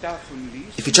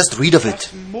if you just read of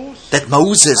it, that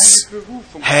Moses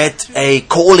had a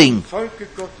calling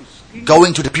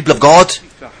going to the people of God,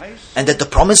 and that the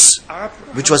promise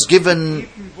which was given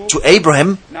to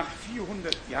Abraham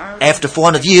after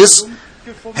 400 years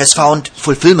has found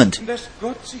fulfillment,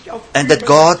 and that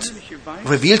God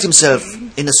revealed himself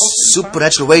in a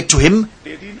supernatural way to him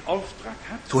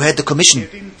who had the commission,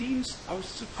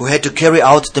 who had to carry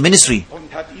out the ministry.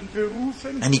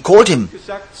 And he called him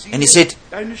and he said,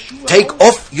 take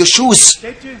off your shoes,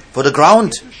 for the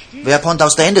ground whereupon thou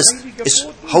standest is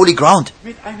holy ground.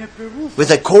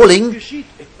 With a calling,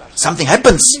 something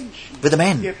happens with a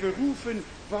man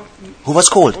who was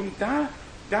called.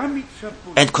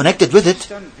 And connected with it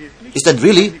is then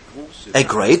really a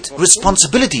great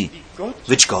responsibility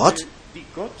which God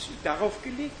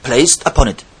placed upon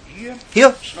it.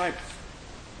 Here,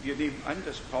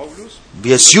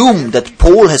 we assume that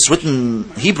Paul has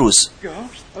written Hebrews.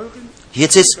 Here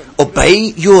it says,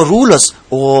 obey your rulers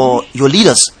or your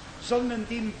leaders.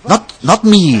 Not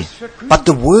me, but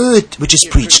the word which is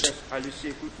preached.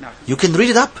 You can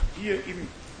read it up.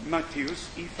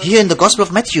 Here in the Gospel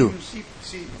of Matthew,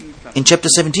 in chapter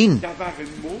 17,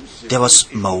 there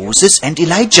was Moses and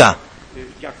Elijah.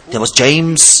 There was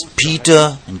James,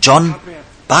 Peter, and John.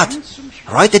 But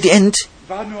right at the end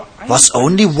was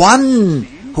only one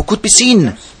who could be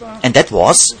seen, and that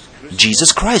was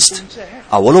Jesus Christ,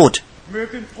 our Lord.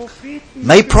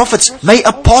 May prophets, may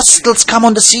apostles come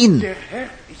on the scene.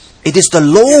 It is the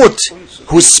Lord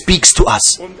who speaks to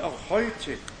us.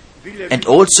 And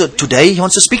also today he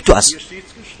wants to speak to us.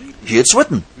 Here it's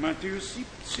written,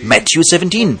 Matthew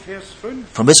 17,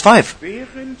 from verse 5.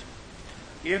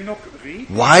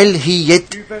 While he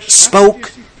yet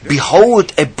spoke,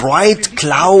 behold, a bright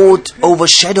cloud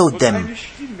overshadowed them.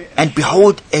 And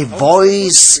behold, a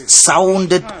voice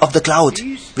sounded of the cloud,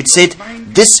 which said,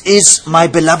 this is my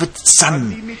beloved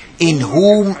Son, in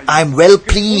whom I am well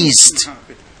pleased.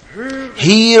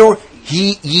 Hear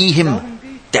ye him.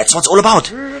 That's what it's all about.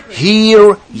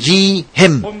 Hear ye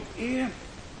him.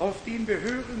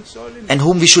 And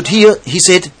whom we should hear, he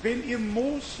said,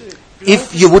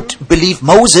 if you would believe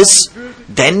Moses,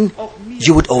 then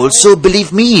you would also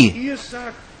believe me.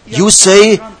 You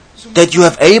say that you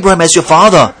have Abraham as your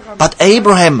father, but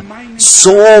Abraham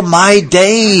saw my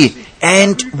day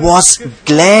and was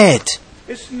glad.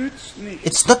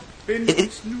 It's not.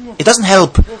 It doesn't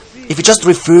help if you just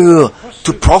refer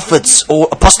to prophets or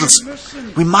apostles.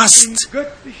 We must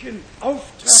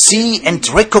see and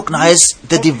recognize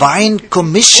the divine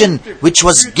commission which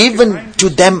was given to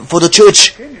them for the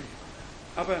church.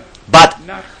 But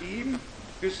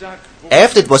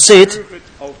after it was said,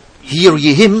 hear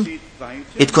ye him,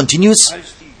 it continues,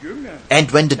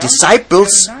 and when the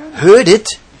disciples heard it,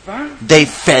 they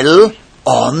fell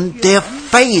on their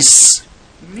face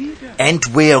and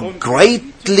were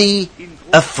greatly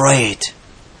afraid.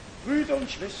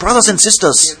 Brothers and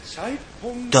sisters,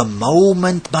 the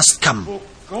moment must come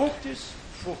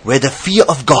where the fear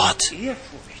of God,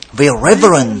 where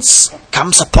reverence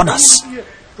comes upon us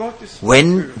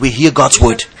when we hear God's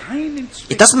word.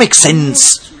 It doesn't make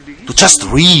sense to just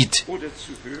read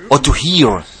or to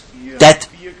hear that,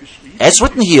 as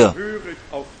written here,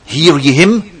 hear ye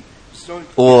him,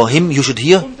 or him you should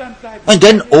hear, and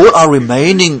then all are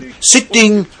remaining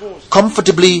sitting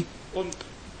comfortably,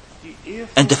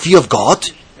 and the fear of God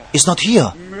is not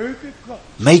here.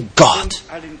 May God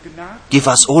give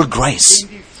us all grace,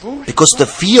 because the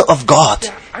fear of God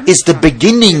is the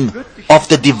beginning of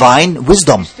the divine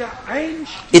wisdom.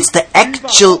 It's the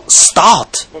actual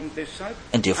start.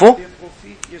 And therefore,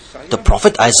 the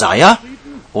prophet Isaiah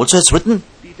also has written,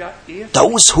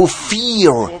 those who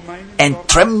fear and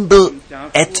tremble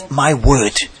at my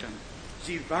word,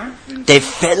 they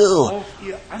fell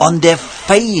on their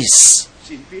face.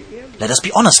 Let us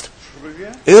be honest.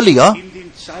 Earlier,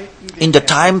 in the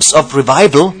times of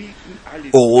revival,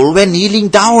 all were kneeling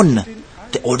down.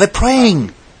 They all were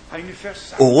praying.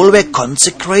 All were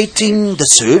consecrating the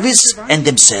service and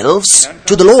themselves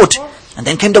to the Lord. And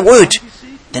then came the word.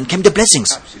 Then came the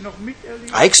blessings.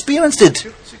 I experienced it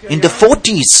in the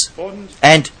 40s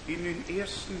and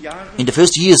in the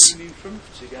first years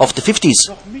of the 50s.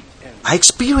 I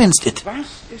experienced it.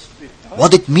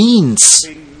 What it means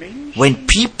when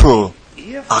people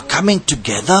are coming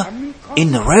together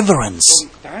in reverence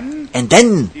and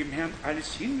then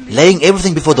laying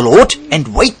everything before the Lord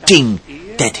and waiting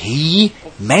that He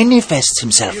manifests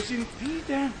Himself.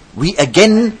 We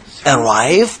again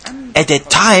arrived at a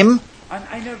time,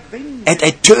 at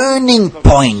a turning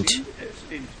point.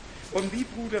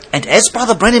 And as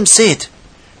Brother Branham said,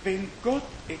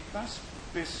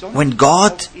 when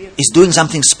God is doing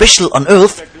something special on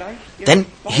earth, then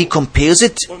He compares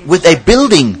it with a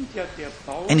building.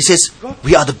 And He says,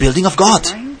 we are the building of God.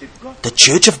 The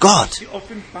church of God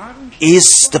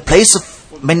is the place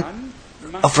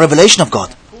of revelation of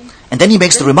God. And then He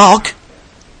makes the remark,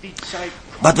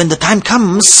 but when the time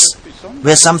comes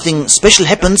where something special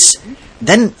happens,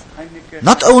 then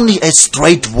not only a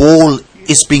straight wall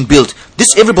is being built.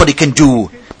 This everybody can do.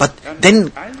 But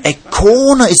then a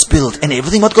corner is built and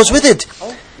everything what goes with it.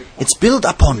 It's built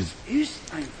upon.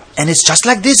 And it's just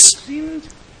like this.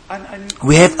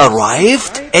 We have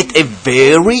arrived at a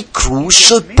very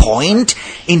crucial point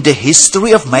in the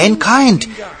history of mankind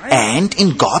and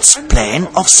in God's plan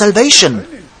of salvation.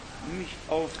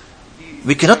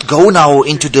 We cannot go now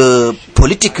into the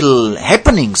political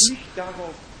happenings,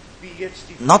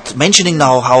 not mentioning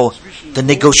now how the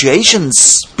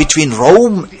negotiations between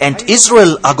Rome and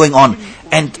Israel are going on,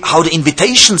 and how the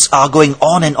invitations are going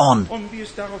on, and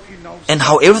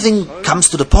how everything comes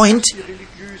to the point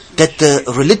that the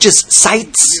religious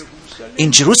sites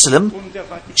in Jerusalem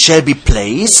shall be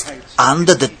placed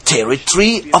under the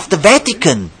territory of the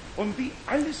Vatican,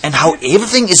 and how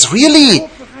everything is really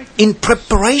in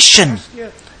preparation,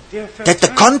 that the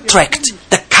contract,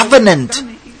 the covenant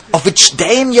of which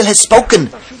Daniel has spoken,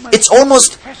 it's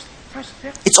almost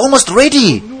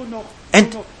ready,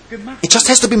 and it just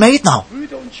has to be made now.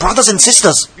 Brothers and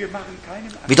sisters,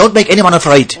 we don't make anyone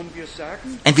afraid,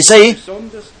 and we say,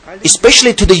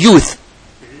 especially to the youth,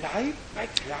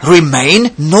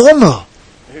 remain normal.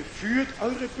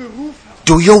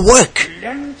 Do your work.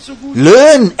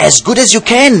 Learn as good as you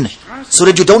can, so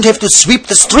that you don't have to sweep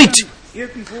the street,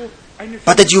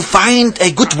 but that you find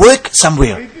a good work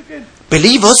somewhere.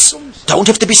 Believers don't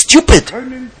have to be stupid.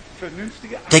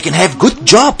 They can have good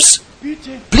jobs.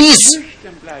 Please,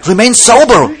 remain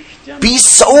sober. Be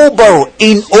sober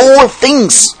in all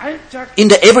things. In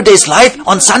the everyday's life,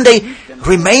 on Sunday,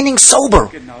 remaining sober.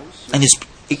 And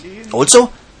it's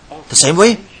also the same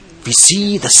way we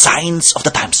see the signs of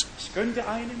the times.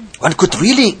 One could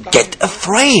really get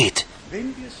afraid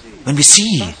when we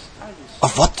see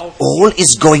of what all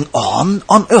is going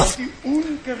on earth.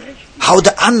 How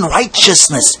the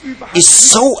unrighteousness is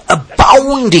so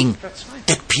abounding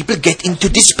that people get into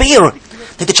despair,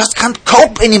 that they just can't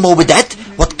cope anymore with that,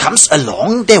 what comes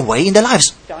along their way in their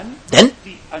lives. Then,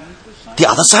 the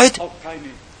other side,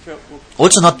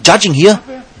 also not judging here,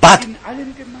 but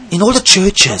in all the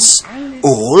churches,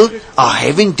 all are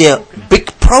having their big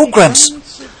programs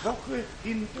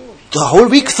the whole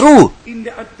week through.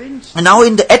 And now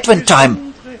in the Advent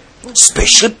time,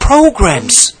 special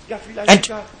programs, and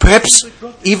perhaps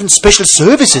even special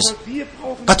services.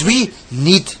 But we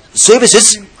need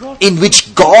services in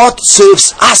which God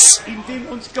serves us,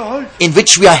 in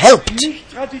which we are helped.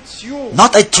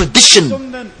 Not a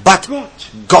tradition, but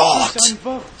God,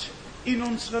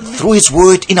 through His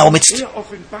Word in our midst.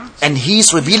 And He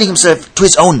is revealing Himself to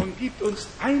His own,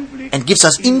 and gives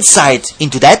us insight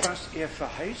into that,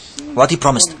 what He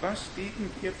promised,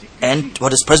 and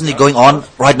what is presently going on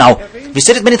right now. We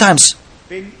said it many times.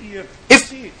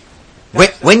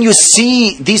 When you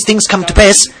see these things come to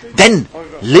pass, then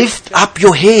lift up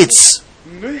your heads,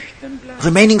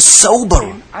 remaining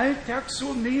sober,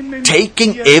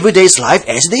 taking everyday's life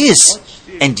as it is,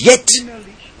 and yet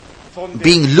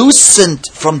being loosened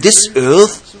from this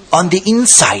earth on the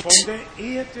inside.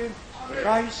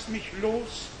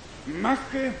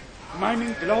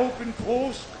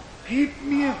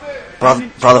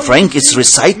 Brother Frank is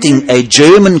reciting a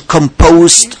German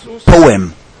composed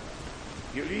poem.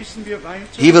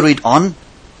 Here we read on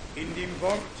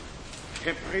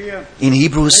in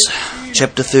Hebrews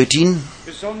chapter 13,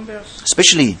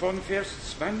 especially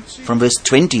from verse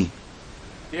 20.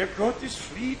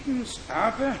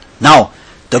 Now,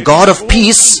 the God of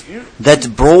peace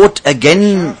that brought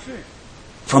again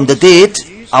from the dead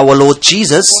our Lord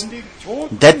Jesus,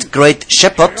 that great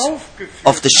shepherd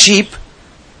of the sheep,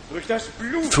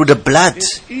 through the blood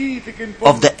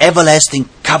of the everlasting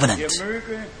covenant,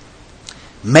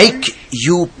 make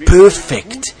you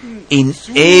perfect in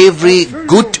every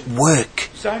good work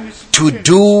to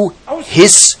do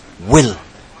His will.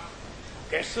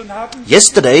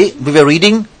 Yesterday we were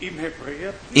reading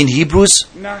in Hebrews,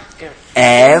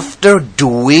 after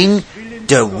doing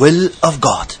the will of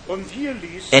God.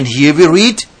 And here we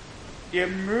read,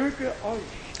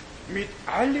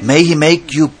 May He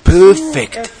make you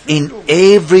perfect in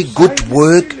every good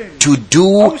work to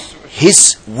do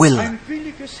His will,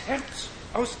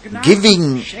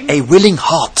 giving a willing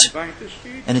heart.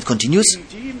 And it continues,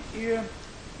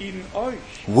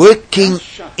 working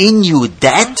in you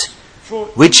that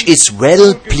which is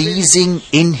well-pleasing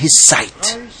in His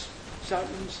sight.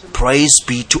 Praise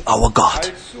be to our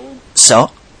God.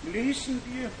 So,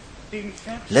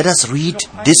 let us read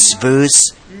this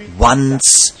verse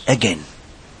once again.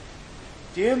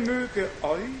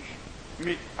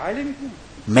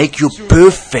 Make you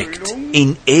perfect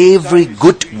in every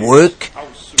good work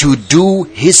to do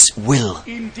His will,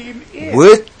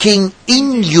 working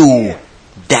in you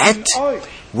that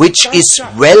which is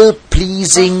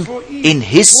well-pleasing in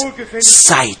His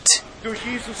sight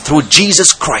through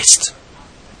Jesus Christ.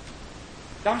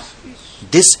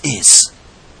 This is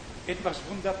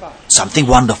something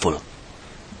wonderful.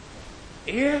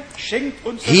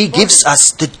 He gives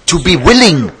us to be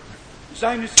willing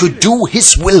to do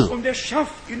His will.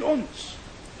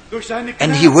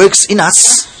 And He works in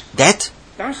us that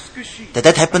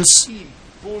happens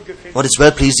what is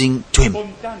well-pleasing to Him.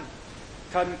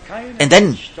 And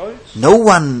then no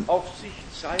one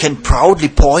can proudly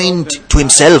point to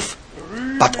himself,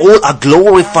 but all are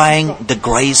glorifying the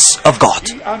grace of God,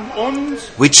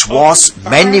 which was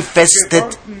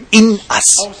manifested in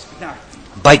us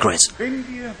by grace.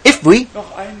 If we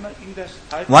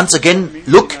once again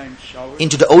look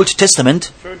into the Old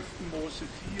Testament,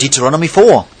 Deuteronomy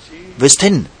 4, verse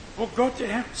 10,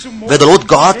 where the Lord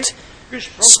God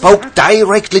spoke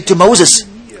directly to Moses,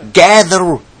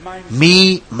 gather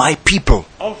me, my people,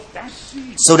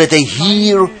 so that they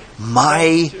hear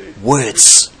my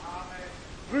words.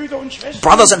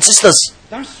 Brothers and sisters,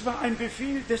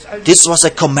 this was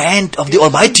a command of the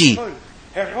Almighty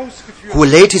who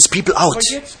led His people out.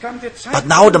 But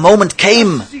now the moment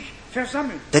came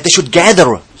that they should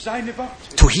gather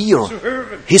to hear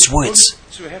His words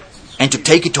and to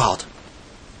take it to heart.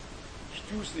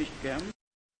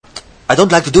 I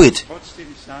don't like to do it,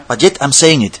 but yet I'm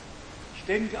saying it.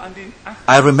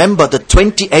 I remember the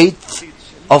 28th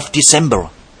of December.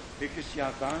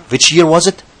 Which year was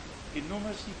it?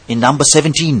 In number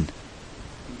 17.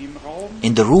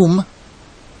 In the room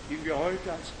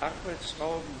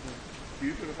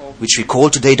which we call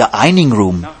today the Eining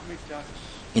room,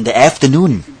 in the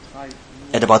afternoon,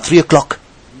 at about 3 o'clock,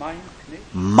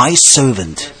 my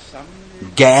servant,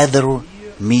 gather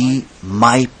me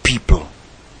my people,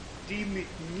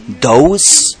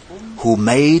 those who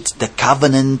made the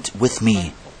covenant with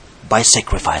me by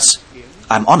sacrifice.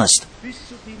 I'm honest.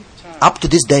 Up to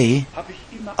this day,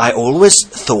 I always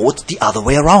thought the other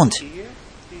way around.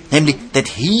 Namely, that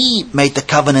He made the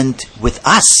covenant with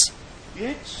us.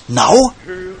 Now,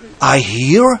 I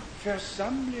hear,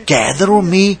 gather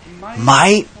me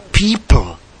my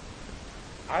people,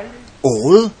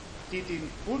 all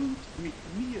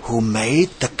who made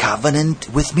the covenant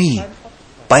with me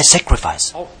by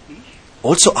sacrifice.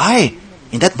 Also I,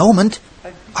 in that moment,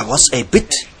 I was a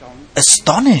bit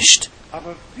astonished.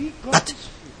 But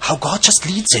how God just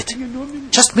leads it.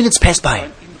 Just minutes passed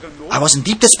by. I was in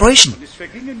deep desperation.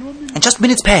 And just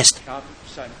minutes passed.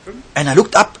 And I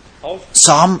looked up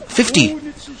Psalm 50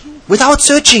 without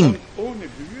searching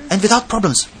and without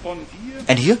problems.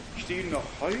 And here,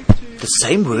 the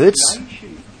same words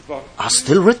are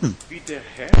still written.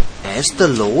 As the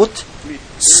Lord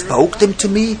spoke them to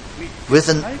me with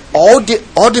an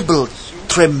audible,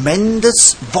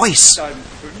 tremendous voice.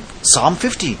 Psalm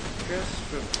 50,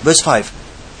 verse 5.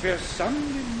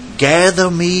 Gather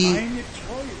me,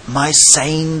 my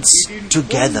saints,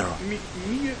 together,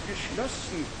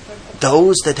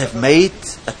 those that have made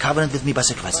a covenant with me by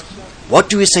sacrifice. What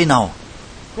do we say now?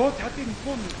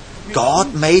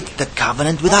 God made the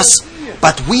covenant with us,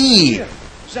 but we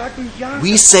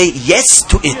say yes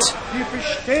to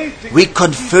it. We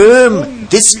confirm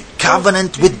this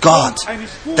covenant with God,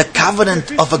 the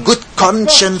covenant of a good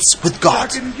conscience with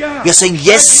God. We are saying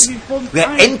yes, we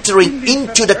are entering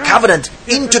into the covenant,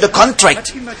 into the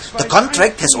contract. The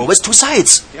contract has always two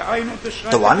sides,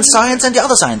 the one side and the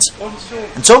other side.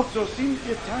 And so,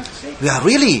 we are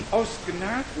really,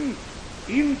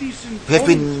 we have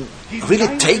been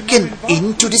really taken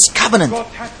into this covenant.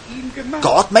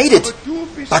 God made it.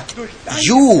 But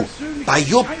you, by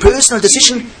your personal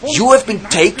decision, you have been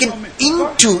taken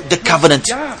into the covenant.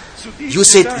 You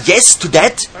said yes to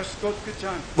that,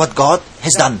 what God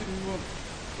has done.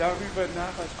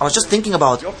 I was just thinking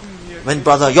about when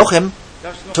Brother Jochem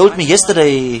told me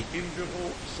yesterday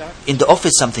in the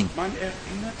office something.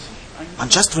 One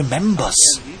just remembers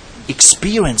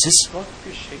experiences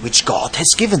which God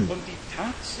has given.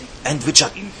 and which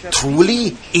are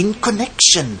truly in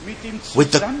connection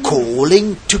with the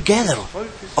calling together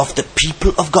of the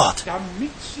people of God,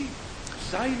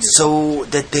 so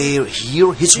that they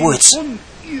hear His words,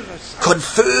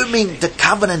 confirming the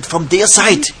covenant from their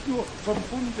side,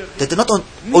 that they not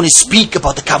only speak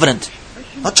about the covenant,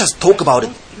 not just talk about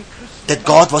it, that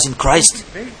God was in Christ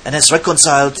and has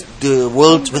reconciled the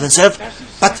world with Himself,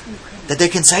 but that they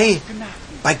can say,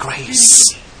 by grace,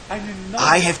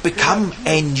 I have become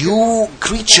a new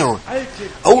creature.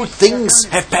 Old things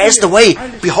have passed away.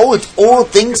 Behold, all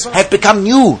things have become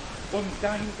new.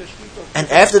 And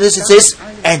after this it says,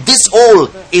 and this all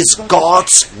is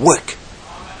God's work.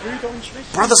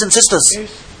 Brothers and sisters,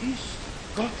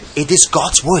 it is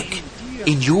God's work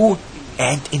in you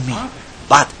and in me.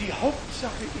 But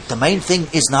the main thing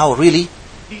is now really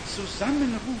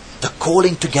the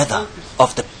calling together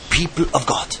of the people of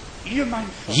God.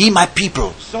 Ye my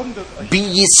people, be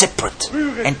ye separate,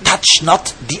 and touch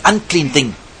not the unclean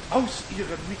thing.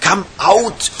 Come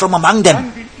out from among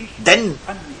them, then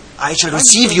I shall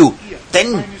receive you.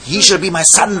 Then ye shall be my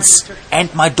sons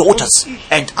and my daughters,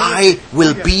 and I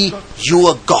will be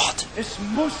your God.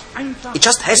 It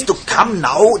just has to come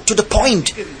now to the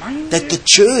point that the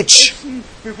church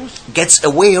gets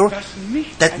aware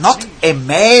that not a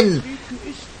man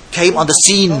came on the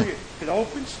scene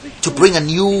to bring a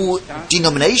new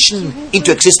denomination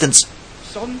into existence,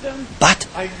 but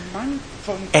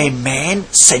a man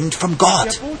sent from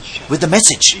God with a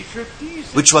message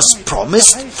which was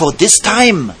promised for this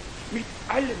time,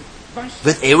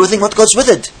 with everything what goes with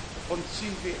it.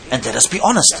 And let us be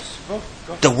honest,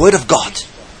 the Word of God,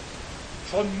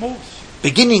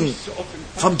 beginning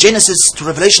from Genesis to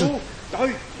Revelation,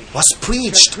 was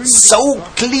preached so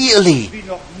clearly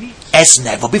as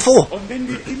never before.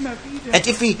 And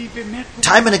if we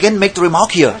time and again make the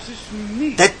remark here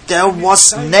that there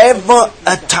was never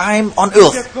a time on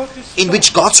earth in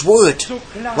which God's Word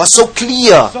was so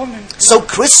clear, so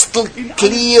crystal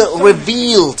clear,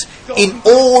 revealed in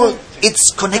all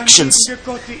its connections,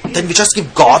 then we just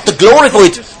give God the glory for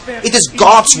it. It is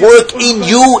God's work in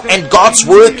you and God's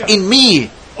work in me.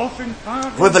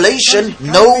 Revelation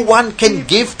no one can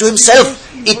give to himself.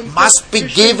 It must be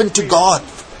given to God.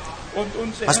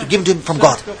 Must be given to him from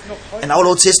God. And our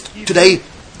Lord says today,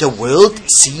 the world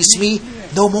sees me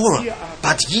no more,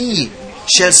 but ye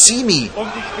shall see me,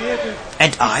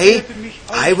 and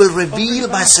I will reveal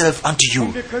myself unto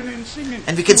you.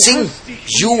 And we can sing,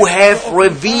 you have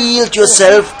revealed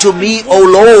yourself to me, O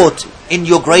Lord, in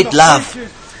your great love.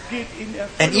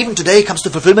 And even today comes to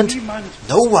fulfillment.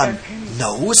 No one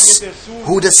knows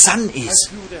who the Son is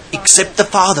except the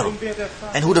Father,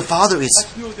 and who the Father is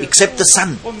except the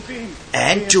Son,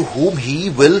 and to whom He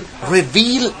will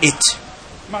reveal it.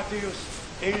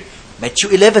 Matthew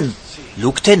 11,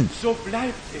 Luke 10.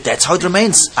 That's how it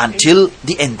remains until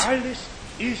the end.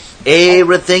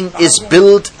 Everything is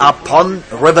built upon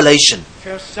revelation.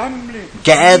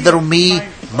 Gather me,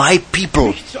 my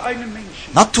people,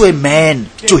 not to a man,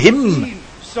 to Him,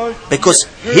 because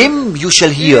Him you shall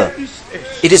hear.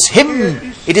 It is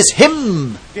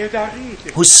Him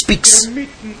who speaks,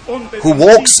 who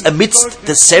walks amidst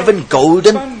the 7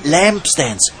 golden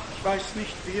lampstands.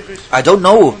 I don't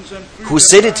know who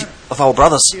said it of our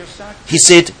brothers. He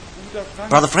said,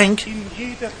 Brother Frank,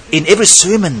 in every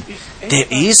sermon there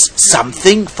is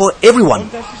something for everyone.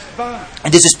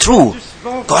 And this is true.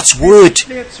 God's Word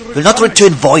will not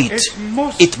return void.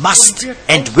 It must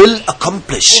and will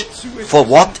accomplish for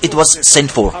what it was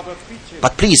sent for.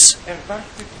 But please,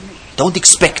 don't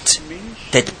expect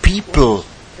that people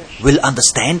will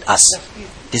understand us.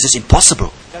 This is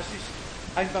impossible.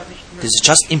 This is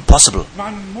just impossible.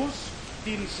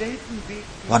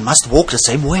 One must walk the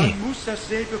same way.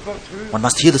 One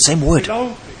must hear the same word.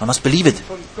 One must believe it.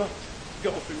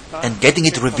 And getting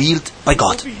it revealed by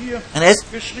God. And as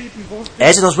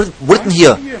it was written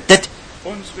here, that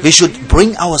we should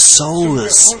bring our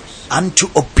souls unto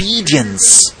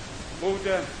obedience,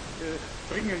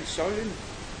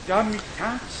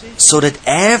 so that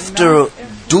after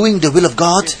doing the will of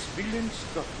God,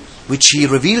 which He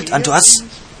revealed unto us,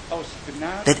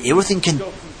 that everything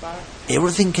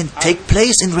can take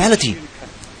place in reality.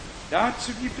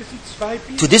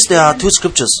 To this there are 2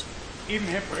 scriptures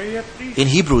in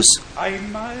Hebrews.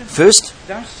 First,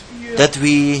 that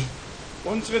we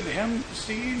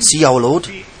see our Lord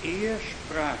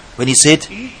when He said,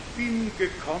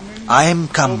 I am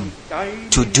come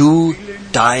to do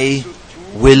thy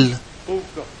will,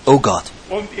 O God.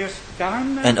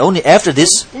 And only after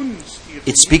this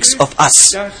it speaks of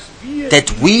us,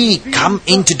 that we come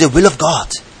into the will of God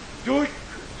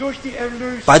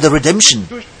by the redemption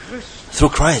through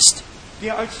Christ.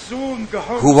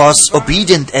 who was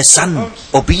obedient as son,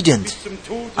 obedient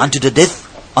unto the death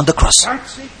on the cross.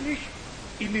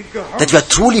 That we are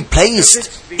truly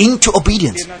placed into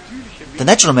obedience. The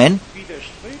natural man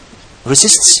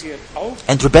resists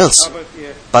and rebels,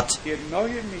 but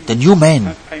the new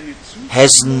man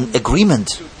has an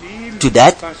agreement to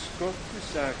that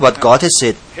what God has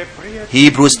said.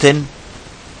 Hebrews 10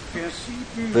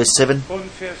 verse 7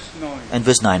 and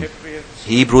verse 9.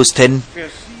 Hebrews 10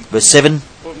 verse 7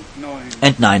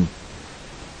 and 9.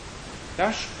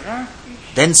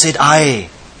 Then said I,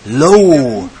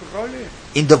 Lo,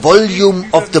 in the volume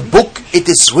of the book it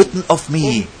is written of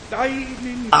me,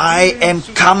 I am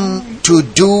come to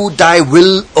do thy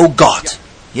will, O God.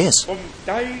 Yes,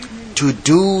 to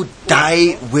do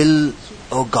thy will,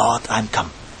 O God, I am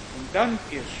come.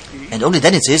 And only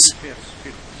then it says,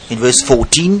 in verse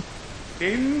 14,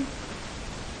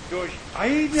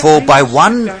 for by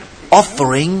one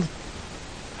offering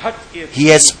he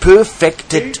has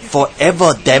perfected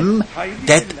forever them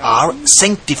that are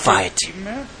sanctified.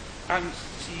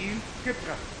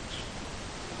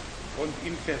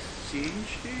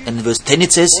 And in verse 10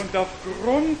 it says,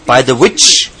 by the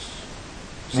which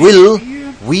will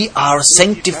we are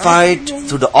sanctified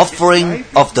through the offering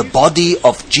of the body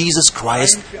of Jesus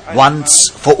Christ once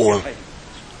for all.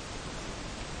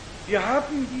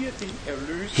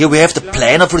 Here we have the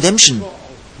plan of redemption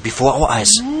before our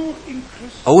eyes.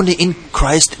 Only in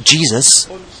Christ Jesus,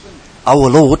 our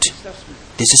Lord,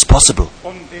 this is possible.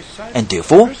 And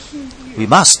therefore, we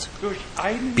must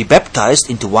be baptized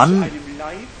into one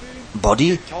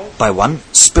body by one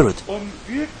Spirit,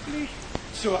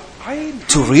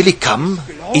 to really come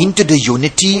into the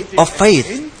unity of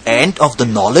faith and of the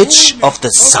knowledge of the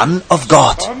Son of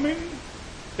God,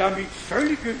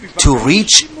 to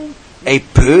reach a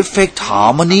perfect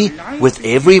harmony with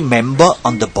every member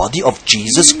on the body of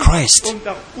Jesus Christ,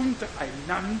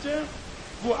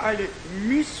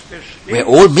 where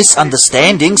all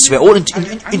misunderstandings, where all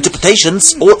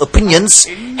interpretations, all opinions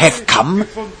have come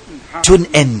to an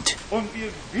end,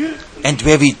 and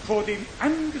where we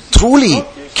truly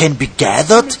can be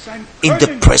gathered in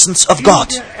the presence of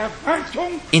God,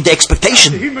 in the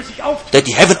expectation that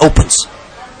the heaven opens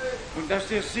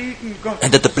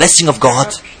and that the blessing of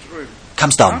God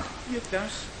comes down.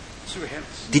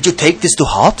 Did you take this to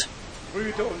heart?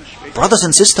 Brothers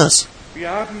and sisters,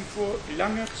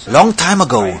 long time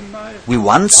ago we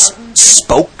once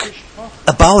spoke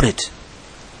about it.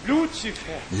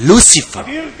 Lucifer.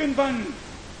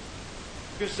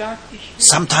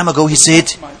 Some time ago he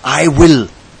said, I will,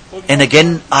 and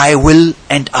again I will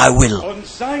and I will.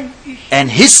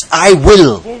 And his I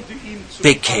will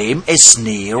became a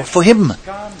snare for him.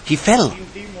 He fell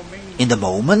in the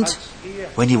moment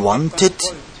when he wanted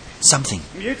something.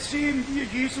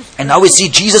 And now we see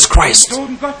Jesus Christ,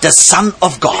 the Son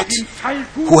of God,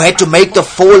 who had to make the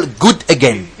fall good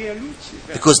again.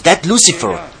 Because that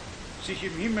Lucifer,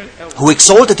 who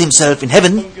exalted himself in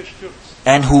heaven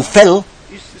and who fell,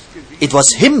 it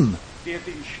was him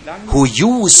who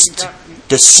used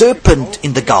the serpent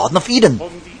in the Garden of Eden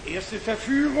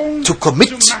to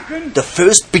commit the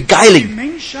first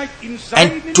beguiling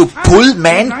and to pull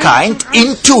mankind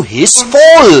into his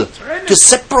fall, to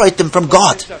separate them from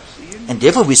God. And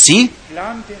therefore we see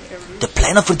the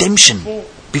plan of redemption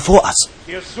before us.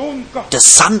 The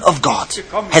Son of God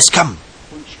has come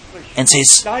and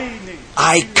says,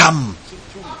 I come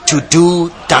to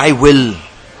do thy will.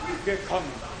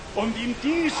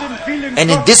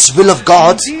 And in this will of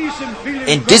God,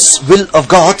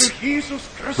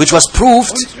 which was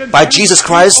proved by Jesus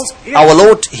Christ, our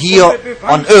Lord, here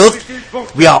on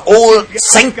earth, we are all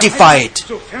sanctified,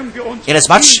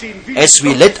 inasmuch as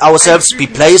we let ourselves be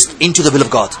placed into the will of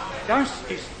God.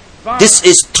 This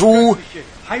is true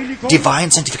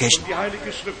divine sanctification.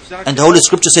 And the Holy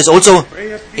Scripture says also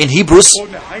in Hebrews,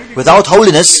 without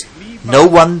holiness no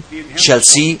one shall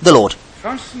see the Lord.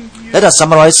 Let us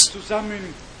summarize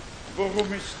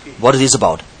what it is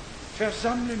about.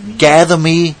 Gather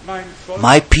me,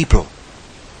 my people,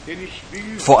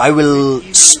 for I will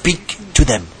speak to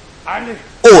them.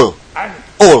 All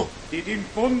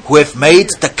who have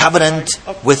made the covenant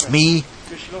with me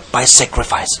by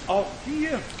sacrifice.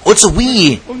 Also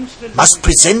we must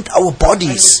present our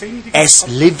bodies as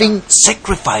living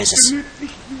sacrifices.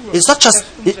 It's not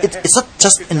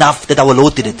just enough that our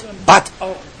Lord did it, but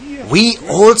we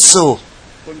also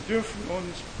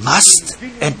must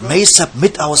and may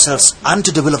submit ourselves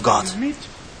unto the will of God,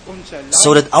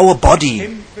 so that our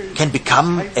body can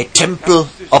become a temple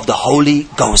of the Holy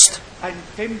Ghost,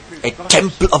 a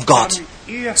temple of God,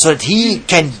 so that He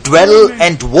can dwell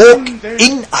and walk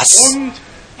in us,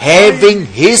 having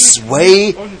His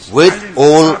way with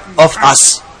all of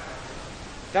us.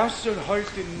 Das soll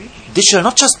heute nicht This shall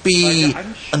not just be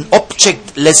an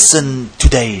object lesson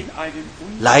today, einen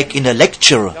like in a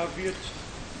lecture. da wird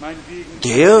meinetwegen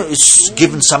There is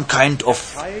given some kind of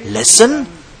lesson,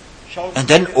 schauen and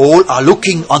then all are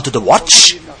looking onto the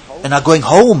watch and are going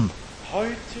home.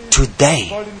 heute Today,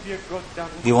 wollen wir Gott darum,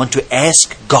 we want to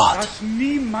ask God dass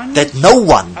niemand that no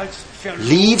one als verloren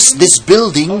leaves this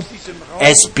building aus diesem Raum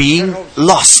as being heraus,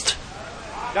 lost,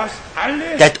 dass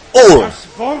alle that all das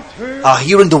Wort hören, are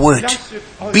hearing the word, lasset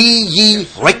euch be ye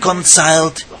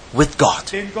reconciled with God.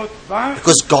 denn Gott war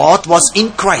Because God was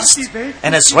in Christ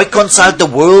and has reconciled the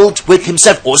world with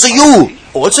Himself. Also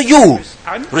you,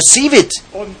 receive it,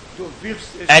 und du wirst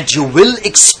es and you will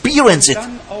experience it.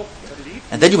 dann auch erleben,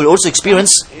 And then you will also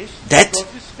experience that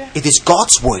it is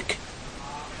God's work,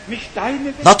 nicht deine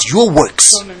Werke, not your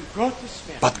works, sondern Gottes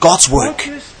Werk. but God's work.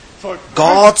 Gottes vollbrachtes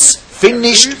God's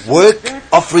finished work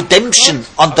of redemption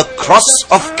on the cross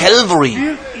of Calvary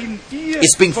wird in dir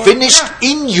is being finished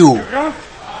in you Kraft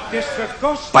des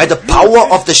vergossenen by the power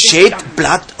of the shed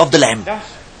blood of the Lamb, das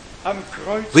am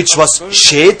Kreuz which was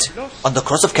shed on the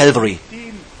cross of Calvary,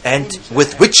 dem and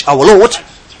with which our Lord,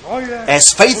 treuer as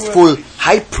faithful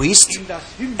high priest, in das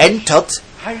Himmel entered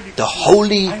the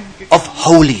Holy of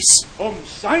Holies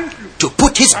sein Blut to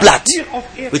put His blood, hier auf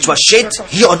Erden which was shed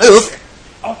here on earth,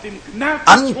 auf dem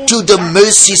Gnadenthron unto the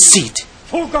mercy seat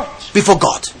vor Gott, before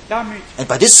God. damit And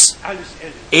by this, alles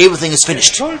erledigt. everything is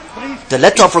finished. Schuldbrief The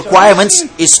letter of requirements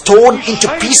is torn into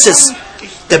pieces.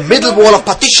 The middle wall of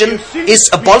partition is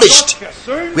abolished.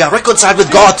 We are reconciled with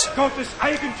God. Gottes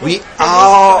Eigentum We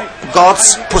are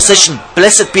God's possession.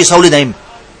 Blessed be His holy name.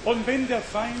 Und wenn der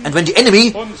Feind And when the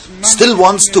enemy still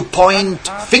wants to point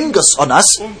fingers on us,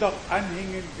 uns doch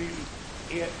anhängen will,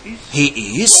 ist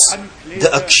he is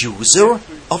the accuser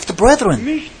of the brethren.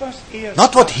 nicht, was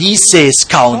Not what he says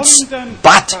counts,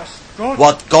 but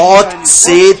what God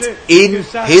said in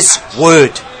His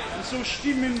word. so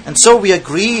stimmen And so we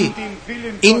agree dem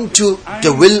Willen into Gottes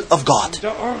the will of God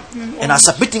der ordnen and are uns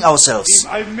submitting ourselves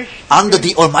dem Allmächtigen under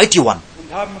the Almighty One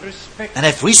und haben Respekt and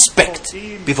have respect vor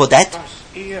dem, before that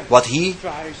was what He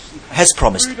verheißen hat. has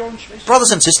promised. Brüder und Schwestern,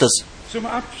 Brothers and sisters, zum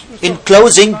Abschluss in noch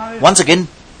closing, einmal once again,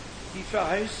 die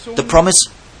Verheißung, the promise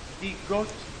die Gott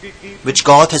gegeben which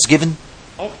God has given.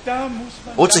 auch da muss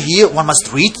man Also langsam here one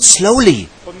must read slowly,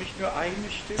 und nicht nur eine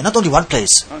Stelle, and not only one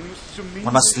place. man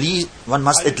muss One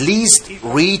must at least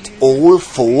read all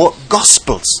 4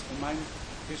 Gospels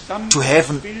to have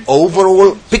an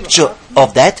overall picture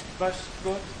of that, was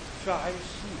Gott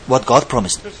verheißen, what God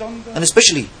promised. besonders And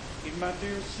especially in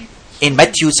Matthäus 17 in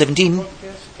Matthew 17, von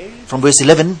Vers 11 from verse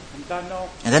 11, und dann auch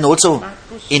and then also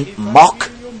Markus in Mark,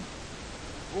 Evangelium,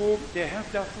 wo der Herr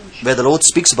davon where spricht, the Lord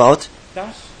speaks about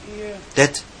dass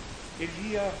that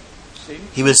Elia sendet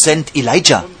He will send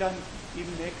Elijah. und dann im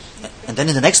nächsten And then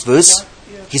in the next verse,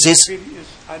 He says, wenn es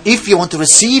an if you want to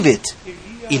receive it,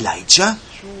 Elia Elijah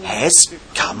has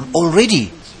come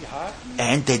already. sie haben,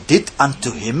 And they did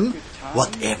unto him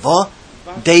whatever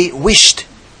they wished.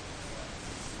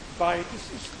 beides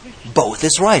ist richtig, Both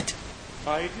is right.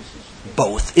 beides ist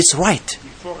Both is right. die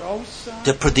Voraussage,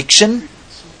 The prediction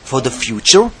for the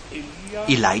future, Elia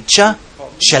Elijah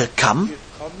shall come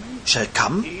wird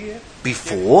kommen, ehe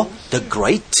before the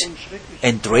great und schreckliche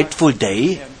and dreadful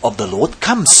day of the Lord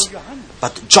comes. Johannes,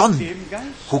 But John, dem Geist,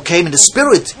 who came in the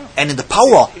spirit and in the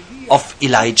power of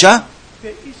Elijah,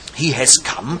 der ist, he has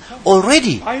come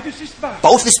already. beides ist wahr.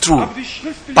 Both is true. Aber die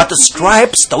Schriftgelehrten But the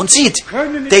scribes don't see it.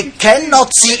 They cannot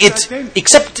see it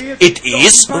except it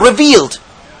is revealed.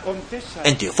 Und deshalb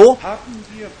And therefore, haben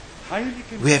wir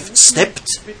heiligen we have stepped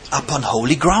upon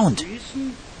holy ground.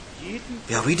 lesen jeden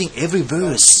We are reading every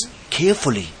verse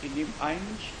carefully. in dem einen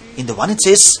steht, In the one it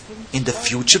says, in the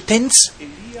future tense,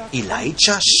 Elia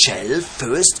Elijah shall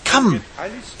first come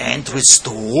alles and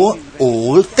restore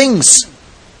all things.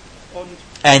 und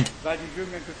And weil die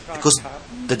Jünger gefragt because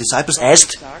haben, the disciples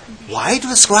asked, sagen die, why do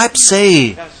the scribes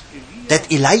say dass Elia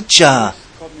that Elijah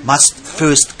must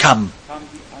first come? kam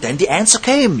die an, Then the answer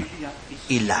came. Elia ist,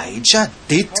 Elijah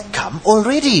did come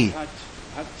already hat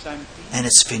sein Dienst, and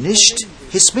has finished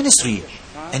his ministry.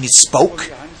 And he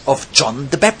spoke of John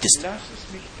the Baptist. lass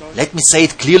es mich deutlich, Let me say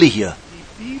it clearly here.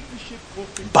 die biblische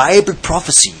Prophetie Bible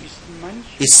prophecy ist manchmal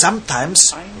is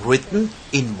sometimes written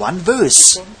in one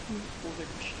verse gefunden oder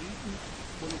geschrieben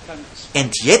und kann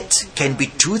and yet can be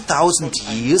 2,000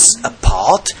 years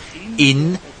apart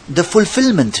in the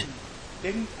fulfillment.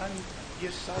 denkt an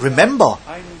Jesaja, Remember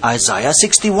Isaiah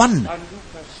 61 an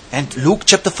Lukas, and Luke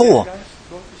chapter 4. Geist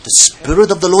Gottes The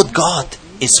Spirit of the Lord God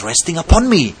is resting upon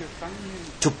me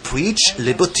to preach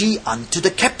liberty unto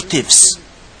the captives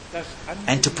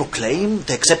and to proclaim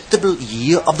the acceptable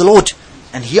year of the Lord.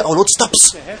 And here our Lord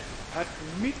stops.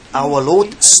 Our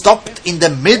Lord stopped in the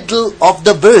middle of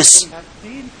the verse,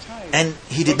 and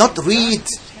He did not read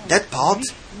that part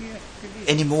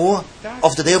anymore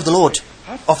of the day of the Lord.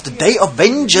 Of the day of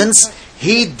vengeance,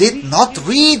 He did not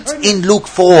read in Luke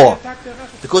 4,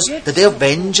 because the day of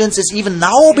vengeance is even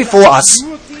now before us.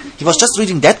 He was just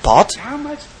reading that part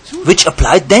which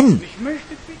applied then.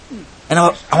 And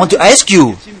I want to ask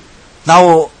you,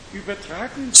 now,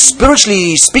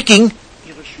 spiritually speaking,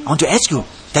 I want to ask you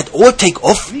that all take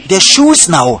off their shoes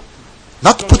now.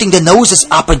 Not putting their noses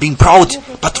up and being proud,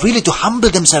 but really to humble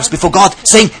themselves before God,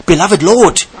 saying, Beloved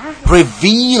Lord,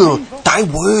 reveal Thy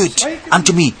word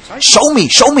unto me. Show me,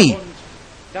 show me.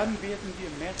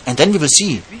 And then we will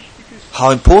see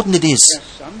how important it is.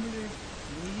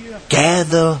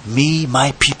 Gather me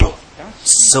my people,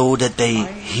 so that they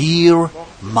hear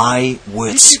my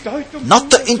words. Not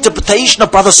the interpretation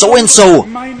of brother so-and-so,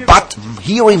 but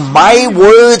hearing my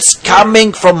words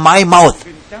coming from my mouth.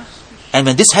 And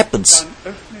when this happens,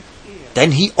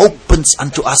 then He opens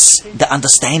unto us the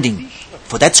understanding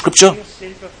for that scripture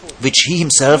which He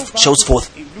Himself shows forth.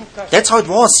 That's how it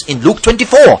was in Luke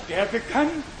 24.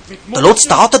 The Lord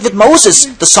started with Moses,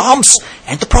 the Psalms,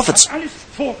 and the prophets.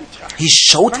 He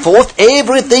showed forth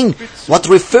everything what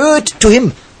referred to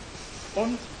Him.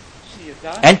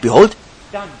 And behold,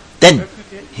 then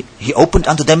He opened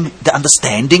unto them the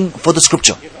understanding for the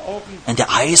scripture. And their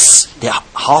eyes, their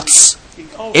hearts,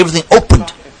 everything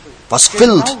opened, was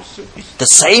filled. The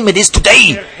same it is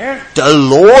today. The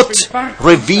Lord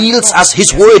reveals us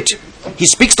His word. He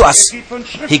speaks to us.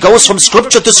 He goes from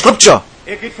scripture to scripture.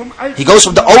 He goes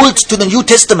from the Old to the New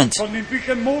Testament,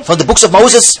 from the books of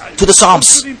Moses to the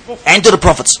Psalms and to the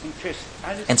prophets,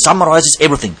 and summarizes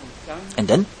everything. And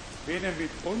then,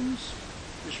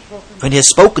 when He has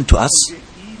spoken to us,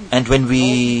 and when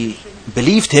we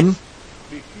believed Him,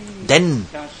 then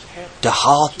the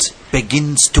heart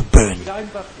begins to burn.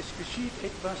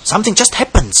 Something just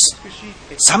happens.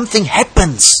 Something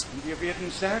happens.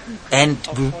 And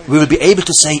we will be able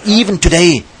to say, even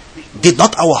today, did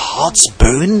not our hearts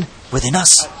burn within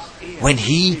us when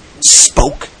He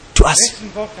spoke to us?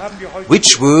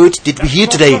 Which word did we hear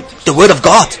today? The word of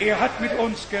God.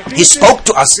 He spoke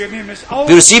to us.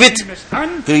 We receive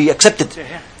it. We accept it.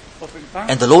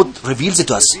 And the Lord reveals it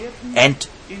to us. And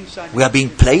we are being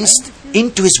placed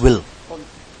into His will.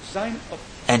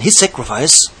 And His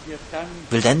sacrifice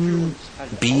will then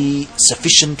be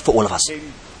sufficient for all of us.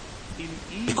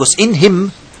 Because in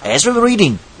Him, as we were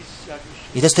reading,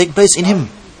 it has taken place in Him.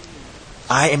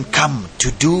 I am come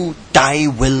to do Thy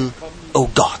will, O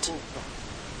God.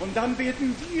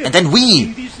 And then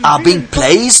we are being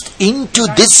placed into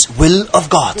this will of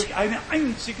God.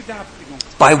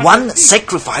 By one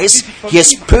sacrifice, He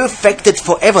has perfected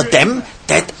forever them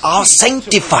that are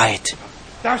sanctified.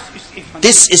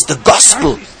 This is the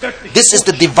gospel. This is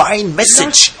the divine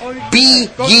message. Be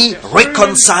ye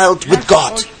reconciled with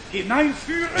God.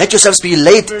 Let yourselves be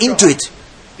laid into it.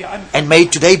 And may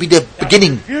today be the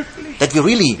beginning that we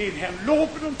really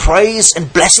praise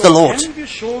and bless the Lord,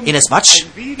 inasmuch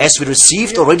as we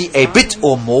received already a bit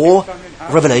or more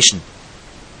revelation.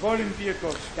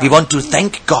 We want to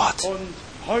thank God,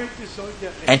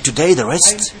 and today the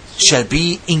rest shall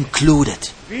be included.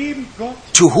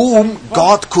 To whom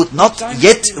God could not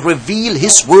yet reveal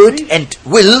His word and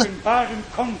will,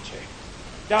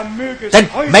 then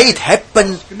may it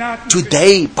happen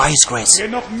today by His grace.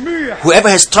 Whoever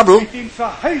has trouble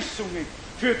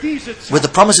with the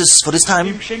promises for this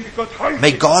time,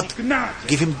 may God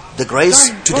give him the grace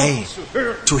today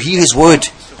to hear His word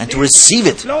and to receive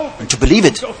it and to believe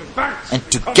it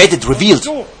and to get it revealed,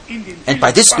 and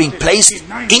by this being placed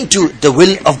into the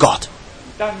will of God.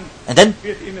 And then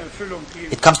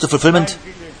it comes to fulfillment.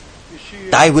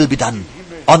 Thy will be done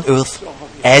on earth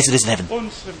as it is in heaven.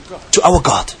 To our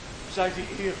God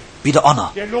be the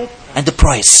honor and the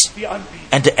praise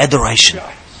and the adoration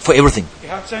for everything.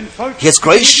 He has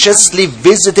graciously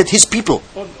visited His people,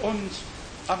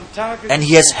 and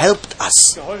He has helped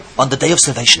us on the day of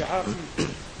salvation.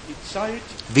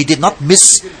 We did not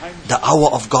miss the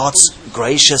hour of God's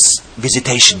gracious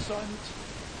visitation.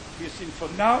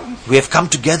 We have come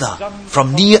together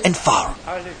from near and far,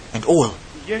 and all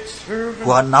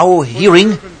who are now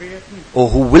hearing, or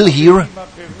who will hear,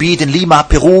 be it in Lima,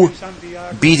 Peru,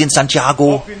 be it in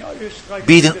Santiago,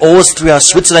 be it in Austria,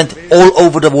 Switzerland, all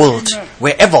over the world,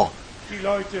 wherever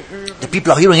the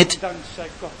people are hearing it,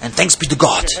 and thanks be to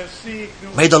God.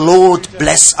 May the Lord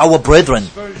bless our brethren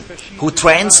who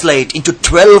translate into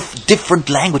 12 different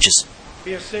languages.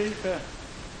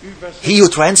 He who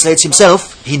translates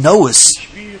himself, he knows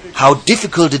how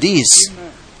difficult it is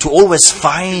to always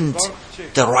find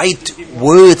the right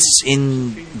words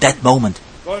in that moment.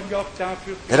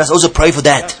 Let us also pray for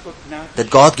that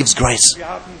God gives grace.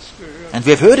 And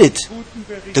we have heard it,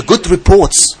 the good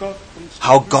reports,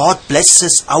 how God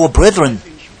blesses our brethren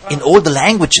in all the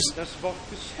languages.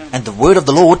 And the word of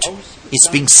the Lord is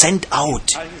being sent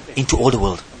out into all the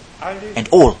world. And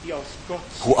all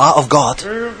who are of God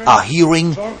are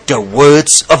hearing the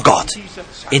words of God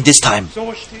in this time.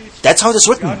 That's how it is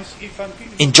written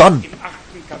in John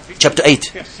chapter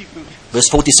 8, verse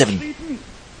 47.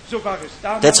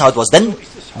 That's how it was then.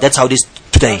 That's how it is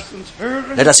today.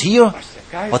 Let us hear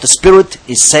what the Spirit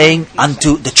is saying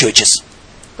unto the churches.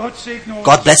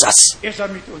 God bless us.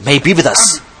 May He be with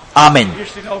us. Amen.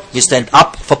 We stand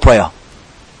up for prayer.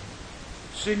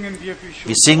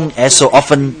 We sing as so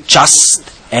often,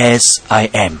 just as I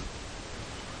am.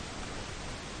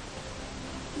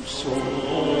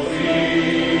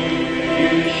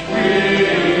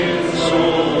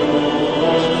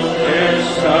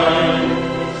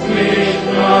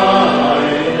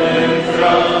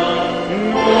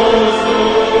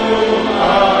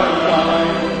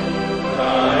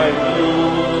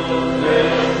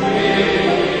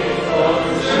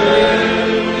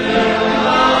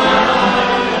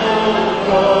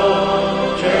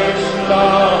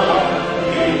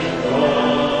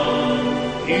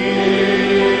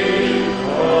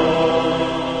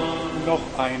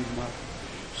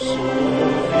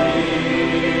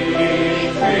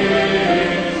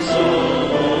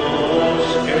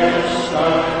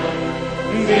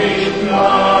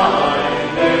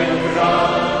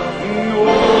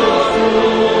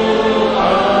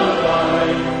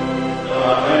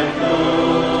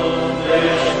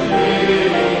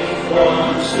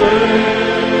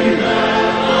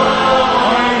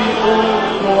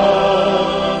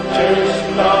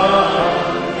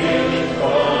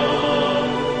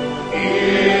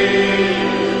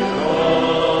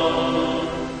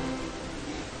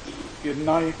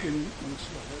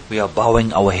 We are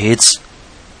bowing our heads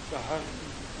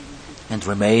and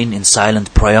remain in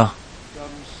silent prayer.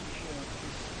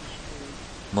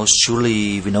 Most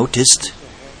surely we noticed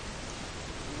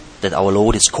that our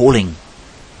Lord is calling,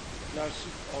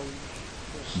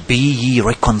 "Be ye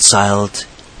reconciled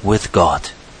with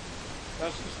God."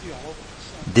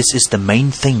 This is the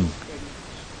main thing.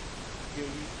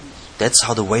 That's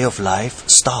how the way of life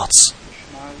starts.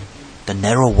 The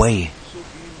narrow way.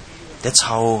 That's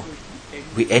how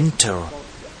we enter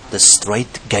the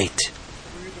straight gate.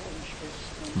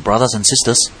 Brothers and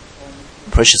sisters,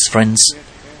 precious friends,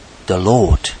 the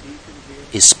Lord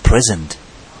is present.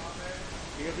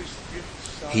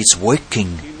 He is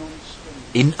working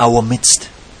in our midst,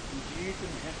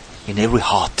 in every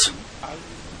heart,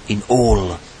 in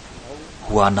all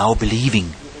who are now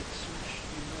believing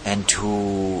and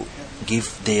who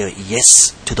give their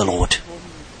yes to the Lord,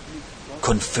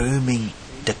 confirming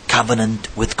the covenant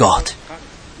with God.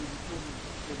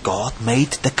 God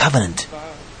made the covenant.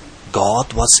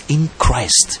 God was in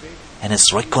Christ and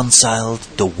has reconciled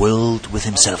the world with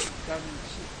Himself.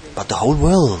 But the whole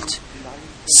world,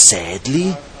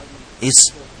 sadly,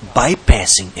 is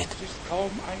bypassing it.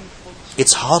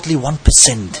 It's hardly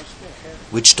 1%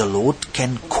 which the Lord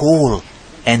can call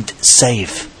and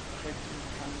save.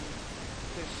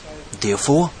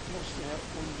 Therefore,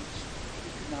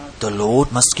 the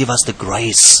Lord must give us the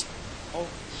grace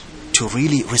to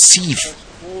really receive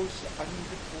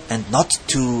and not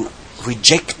to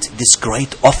reject this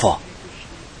great offer.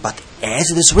 But as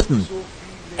it is written,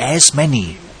 as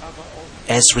many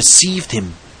as received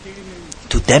Him,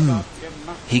 to them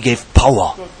He gave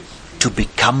power to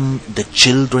become the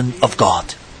children of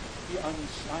God,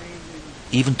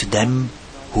 even to them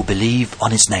who believe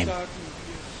on His name.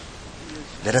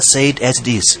 Let us say it as it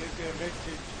is.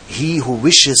 He who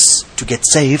wishes to get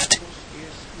saved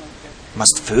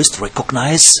must first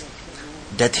recognize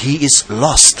that he is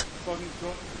lost,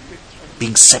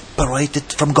 being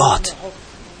separated from God,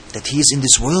 that he is in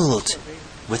this world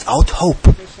without hope.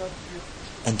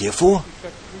 And therefore,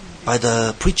 by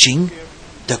the preaching,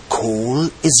 the call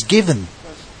is given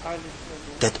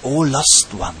that all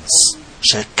lost ones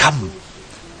shall come,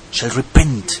 shall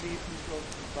repent,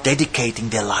 dedicating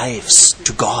their lives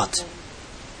to God,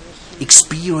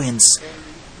 experience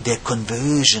their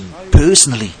conversion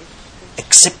personally,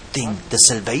 accepting the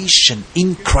salvation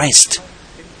in Christ,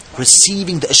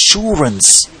 receiving the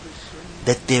assurance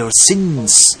that their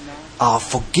sins are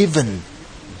forgiven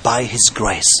by His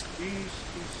grace.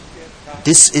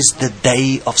 This is the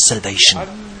day of salvation,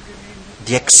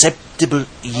 the acceptable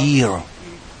year,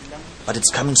 but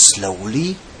it's coming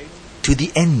slowly to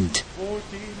the end.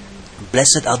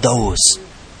 Blessed are those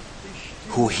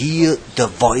who hear the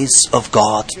voice of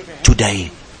God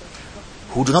today,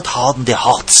 who do not harden their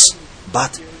hearts,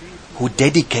 but who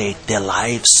dedicate their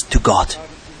lives to God,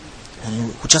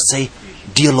 and who just say,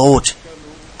 Dear Lord,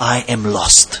 I am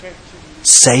lost.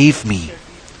 Save me.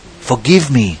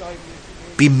 Forgive me.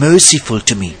 Be merciful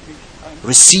to me.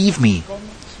 Receive me.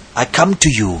 I come to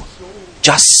you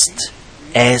just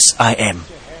as I am.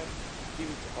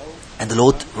 And the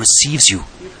Lord receives you.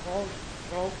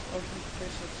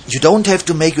 You don't have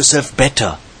to make yourself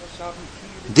better.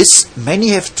 This many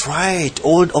have tried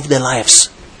all of their lives.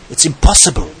 It's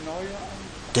impossible.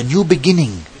 The new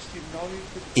beginning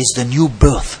is the new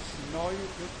birth.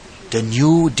 The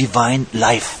new divine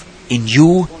life in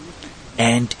you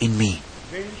and in me.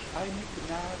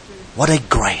 What a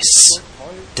grace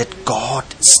that God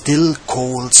still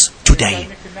calls today.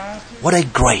 What a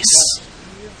grace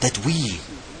that we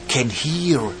can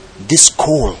hear this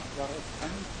call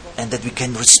and that we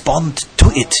can respond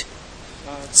to it,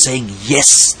 saying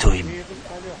yes to Him.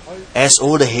 As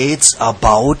all the heads are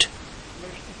bowed,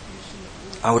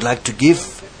 I would like to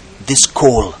give this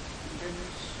call.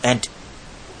 And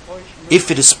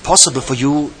if it is possible for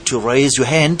you to raise your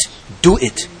hand, do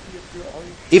it.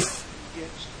 If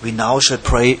we now shall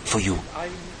pray for you.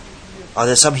 Are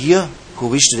there some here who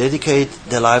wish to dedicate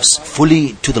their lives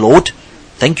fully to the Lord?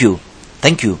 Thank you.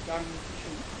 Thank you.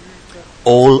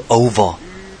 All over,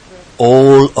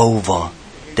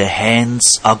 the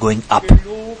hands are going up.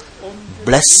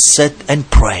 Blessed and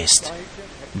praised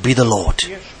be the Lord.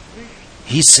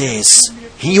 He says,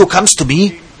 He who comes to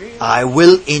me, I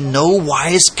will in no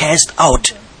wise cast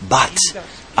out, but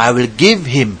I will give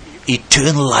him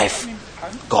eternal life.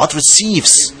 God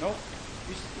receives,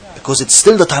 because it's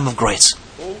still the time of grace.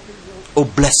 Oh,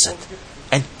 blessed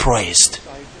and praised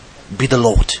be the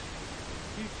Lord.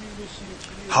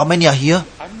 How many are here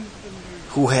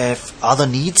who have other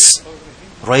needs?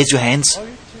 Raise your hands.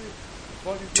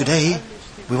 Today,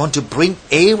 we want to bring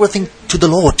everything to the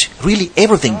Lord. Really,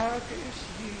 everything.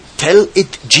 Tell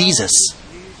it Jesus.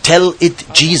 Tell it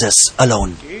Jesus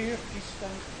alone.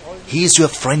 He is your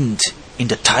friend in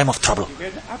the time of trouble.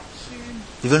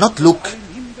 We will not look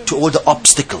to all the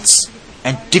obstacles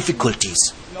and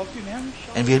difficulties.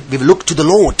 And we will look to the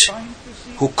Lord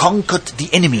who conquered the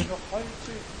enemy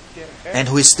and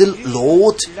who is still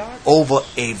Lord over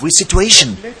every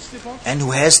situation and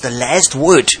who has the last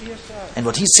word. And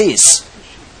what He says,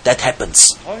 that happens.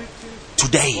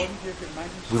 Today,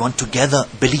 we want together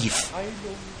believe.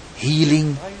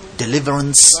 Healing,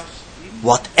 deliverance,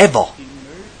 whatever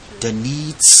the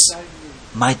needs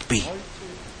might be.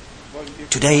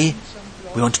 Today,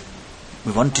 we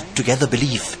want to together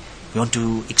believe. We want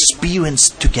to experience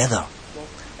together.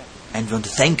 And we want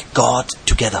to thank God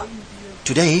together.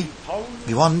 Today,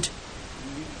 we want,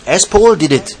 as Paul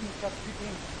did it,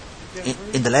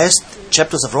 in the last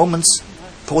chapters of Romans,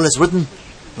 Paul has written,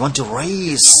 we want to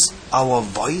raise our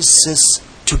voices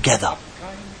together.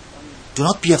 Do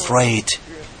not be afraid.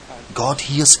 God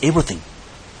hears everything.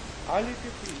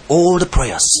 All the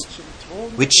prayers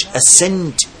which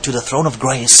ascend to the throne of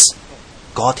grace,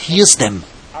 God hears them.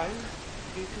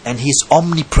 And He is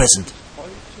omnipresent.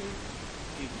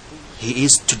 He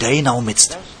is today in our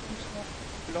midst.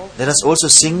 Let us also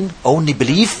sing Only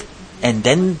Believe, and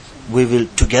then we will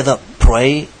together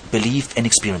pray, believe and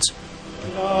experience.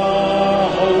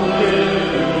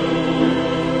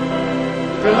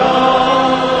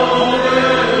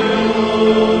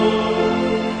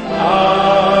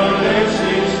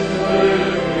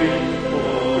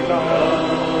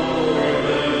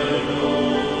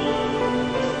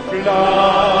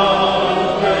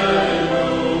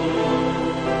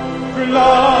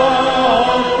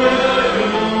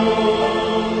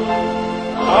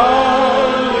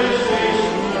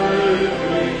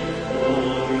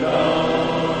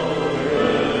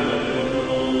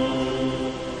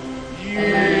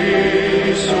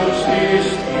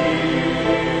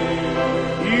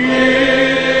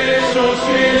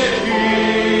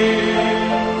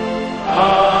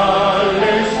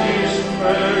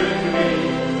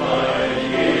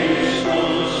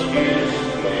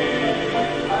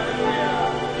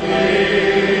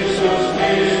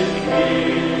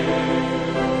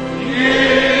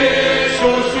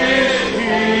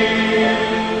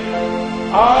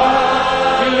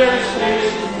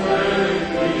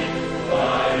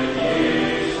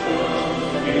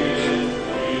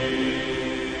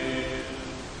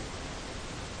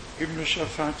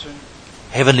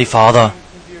 Heavenly Father,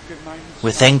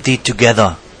 we thank Thee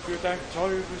together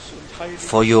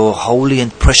for Your holy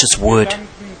and precious word.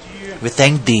 We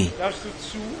thank Thee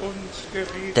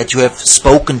geredet, that you have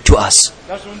spoken to us,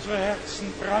 dass unsere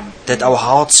Herzen brannten, that our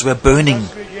hearts were burning,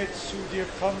 dass wir jetzt zu dir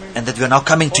kommen, and that we are now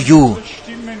coming to you, unsere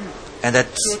Stimmen and that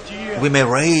we may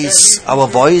raise our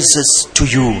voices to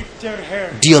you. der Herr,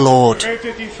 Dear Lord,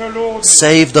 rette die Verlorenen,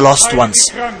 save the lost ones,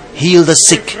 heal the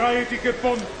sick, befreie die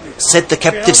Gebundenen, set the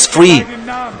captives free,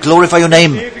 glorify your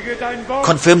name, ewige dein Wort,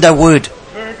 confirm thy word.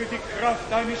 möge die Kraft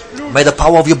deines Blutes, May the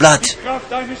power of your blood, die Kraft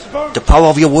deines Wortes the power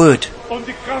of your word, und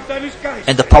die Kraft deines Geistes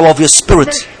and the power of your spirit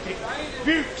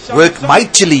wirksam work sein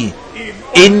mightily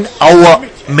in in our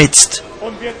midst.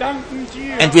 Und wir danken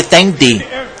dir And we thank thee für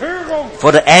die Erhörung,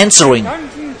 for the answering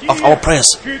danken dir of our prayers.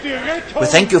 für die Rettung, We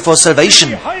thank you for für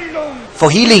salvation, die Heilung, for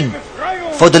healing,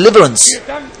 Befreiung. for deliverance. Wir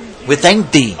danken dir We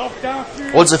thank thee auch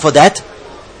dafür, also for that,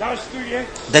 dass du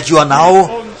jetzt that you are now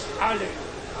uns alle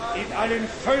in allen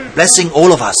Völkern, blessing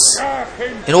all of us,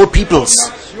 Sprachen, in all peoples,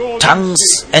 Nationen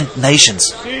tongues and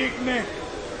nations. segne.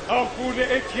 Auch Bruder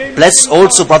Etienne, Bless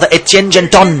also Brother Etienne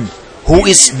Genton, who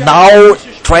is now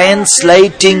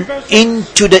translating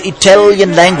into the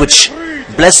Italian language.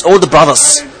 Bless all the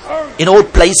brothers in all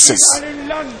places, allen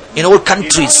Land, in all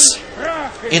countries,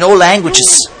 Sprachen, in all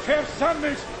languages.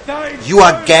 versammelst dein You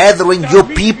are gathering your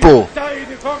people deine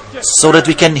Worte. so that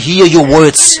we can hear your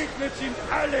words. Gesegnet sind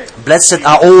alle, Blessed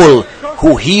are all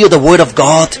who hear the word of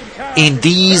God in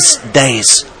these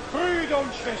days. Brüder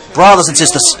und Schwestern, Brothers and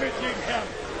sisters, lobet den Herrn,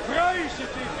 preiset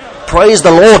den Herrn, praise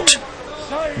the Lord,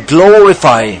 sein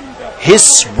glorify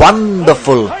His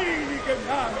wonderful heiligen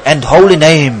Namen. and holy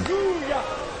name. Halleluja,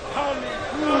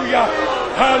 Halleluja,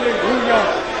 Halleluja.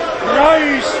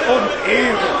 Preis und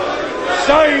Ehre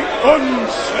sei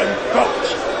unserem Gott.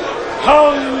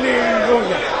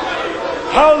 Halleluja,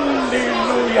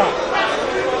 Halleluja,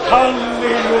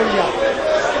 Halleluja.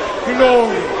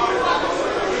 Glory,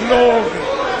 Glory,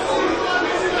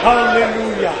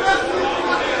 Halleluja,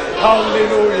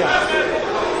 Halleluja,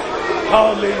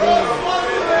 Halleluja,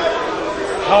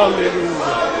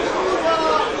 Halleluja,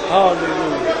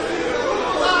 Halleluja.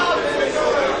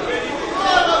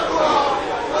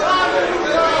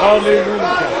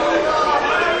 Halleluja.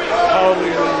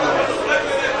 Halleluja.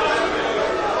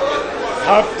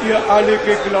 Habt ihr alle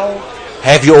geglaubt?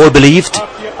 Have you all believed?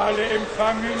 Habt ihr alle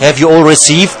empfangen? Have you all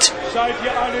received? Seid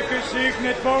ihr alle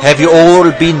gesegnet worden? Have you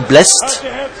all been Hat blessed?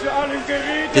 der Herr zu allen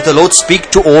geredet? Did the Lord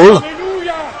speak to all?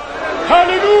 Halleluja.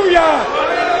 Halleluja.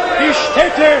 Die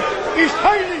Stätte ist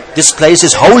heilig. This place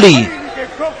is holy Heilige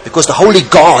Gott. because the holy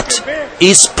God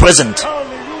is present.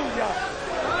 Halleluja.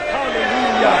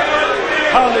 Halleluja.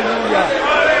 Halleluja.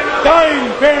 Dein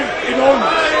Werk in uns.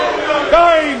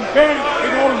 Dein Werk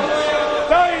in uns.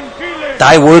 Dein Wille.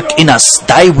 Thy work in us,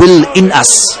 thy will in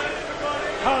us.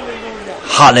 Halleluja.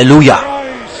 Hallelujah.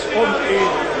 Preis und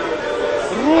Ehre.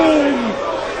 Ruhm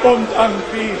und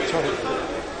Anbetung.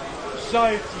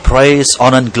 Seid Praise,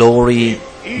 honor, and glory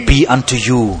be unto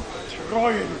you,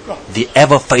 treuen Gott. the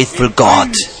ever faithful God,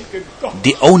 Einzigen Gott.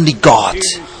 the only God den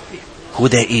es gibt. who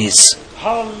there is.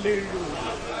 Halleluja.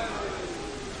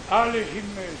 Alle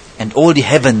Himmel And all the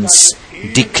heavens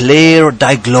declare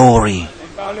thy glory,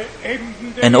 und alle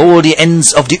Enden der and all the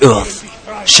ends of the earth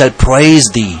shall praise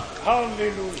thee.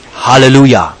 Halleluja.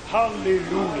 Hallelujah.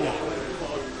 Halleluja.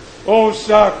 Oh,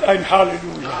 sagt ein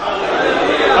Halleluja.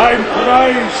 Ein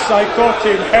Preis sei Gott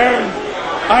dem Herrn.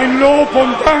 Ein Lob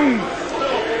und Dank.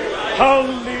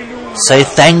 Halleluja. Say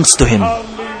thanks to him.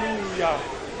 Halleluja.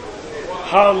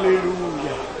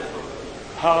 Halleluja.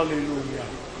 Halleluja.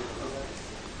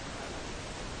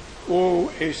 Oh,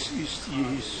 es ist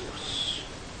Jesus.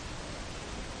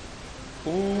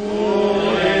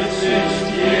 Oh, es ist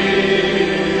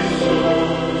Jesus.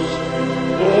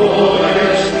 Oh,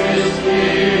 es ist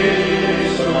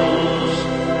Jesus.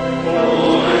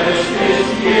 Oh, es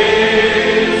ist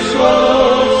Jesus.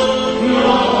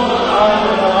 Nur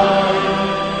allein.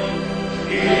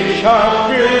 Ich hab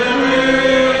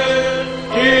berührt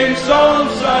den Sohn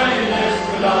seines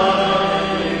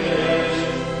Leibes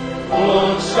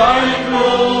und sein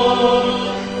Blut,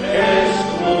 es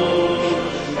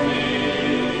pusht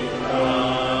mich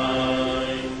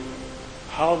rein.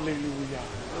 Halleluja.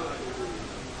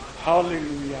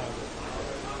 Halleluja.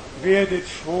 Werdet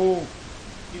froh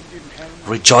in dem Herrn,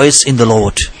 Rejoice in the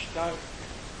Lord. stark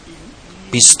in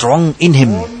ihm Be strong in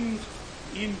him und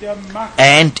in der Macht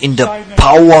and in the seiner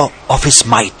power of his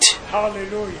might.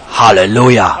 Halleluja.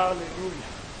 Hallelujah. Halleluja.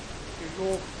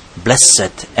 Gelobt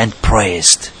Blessed and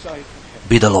praised sei der Herr.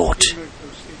 be the Lord. Mögt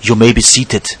uns in You may be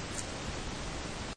seated.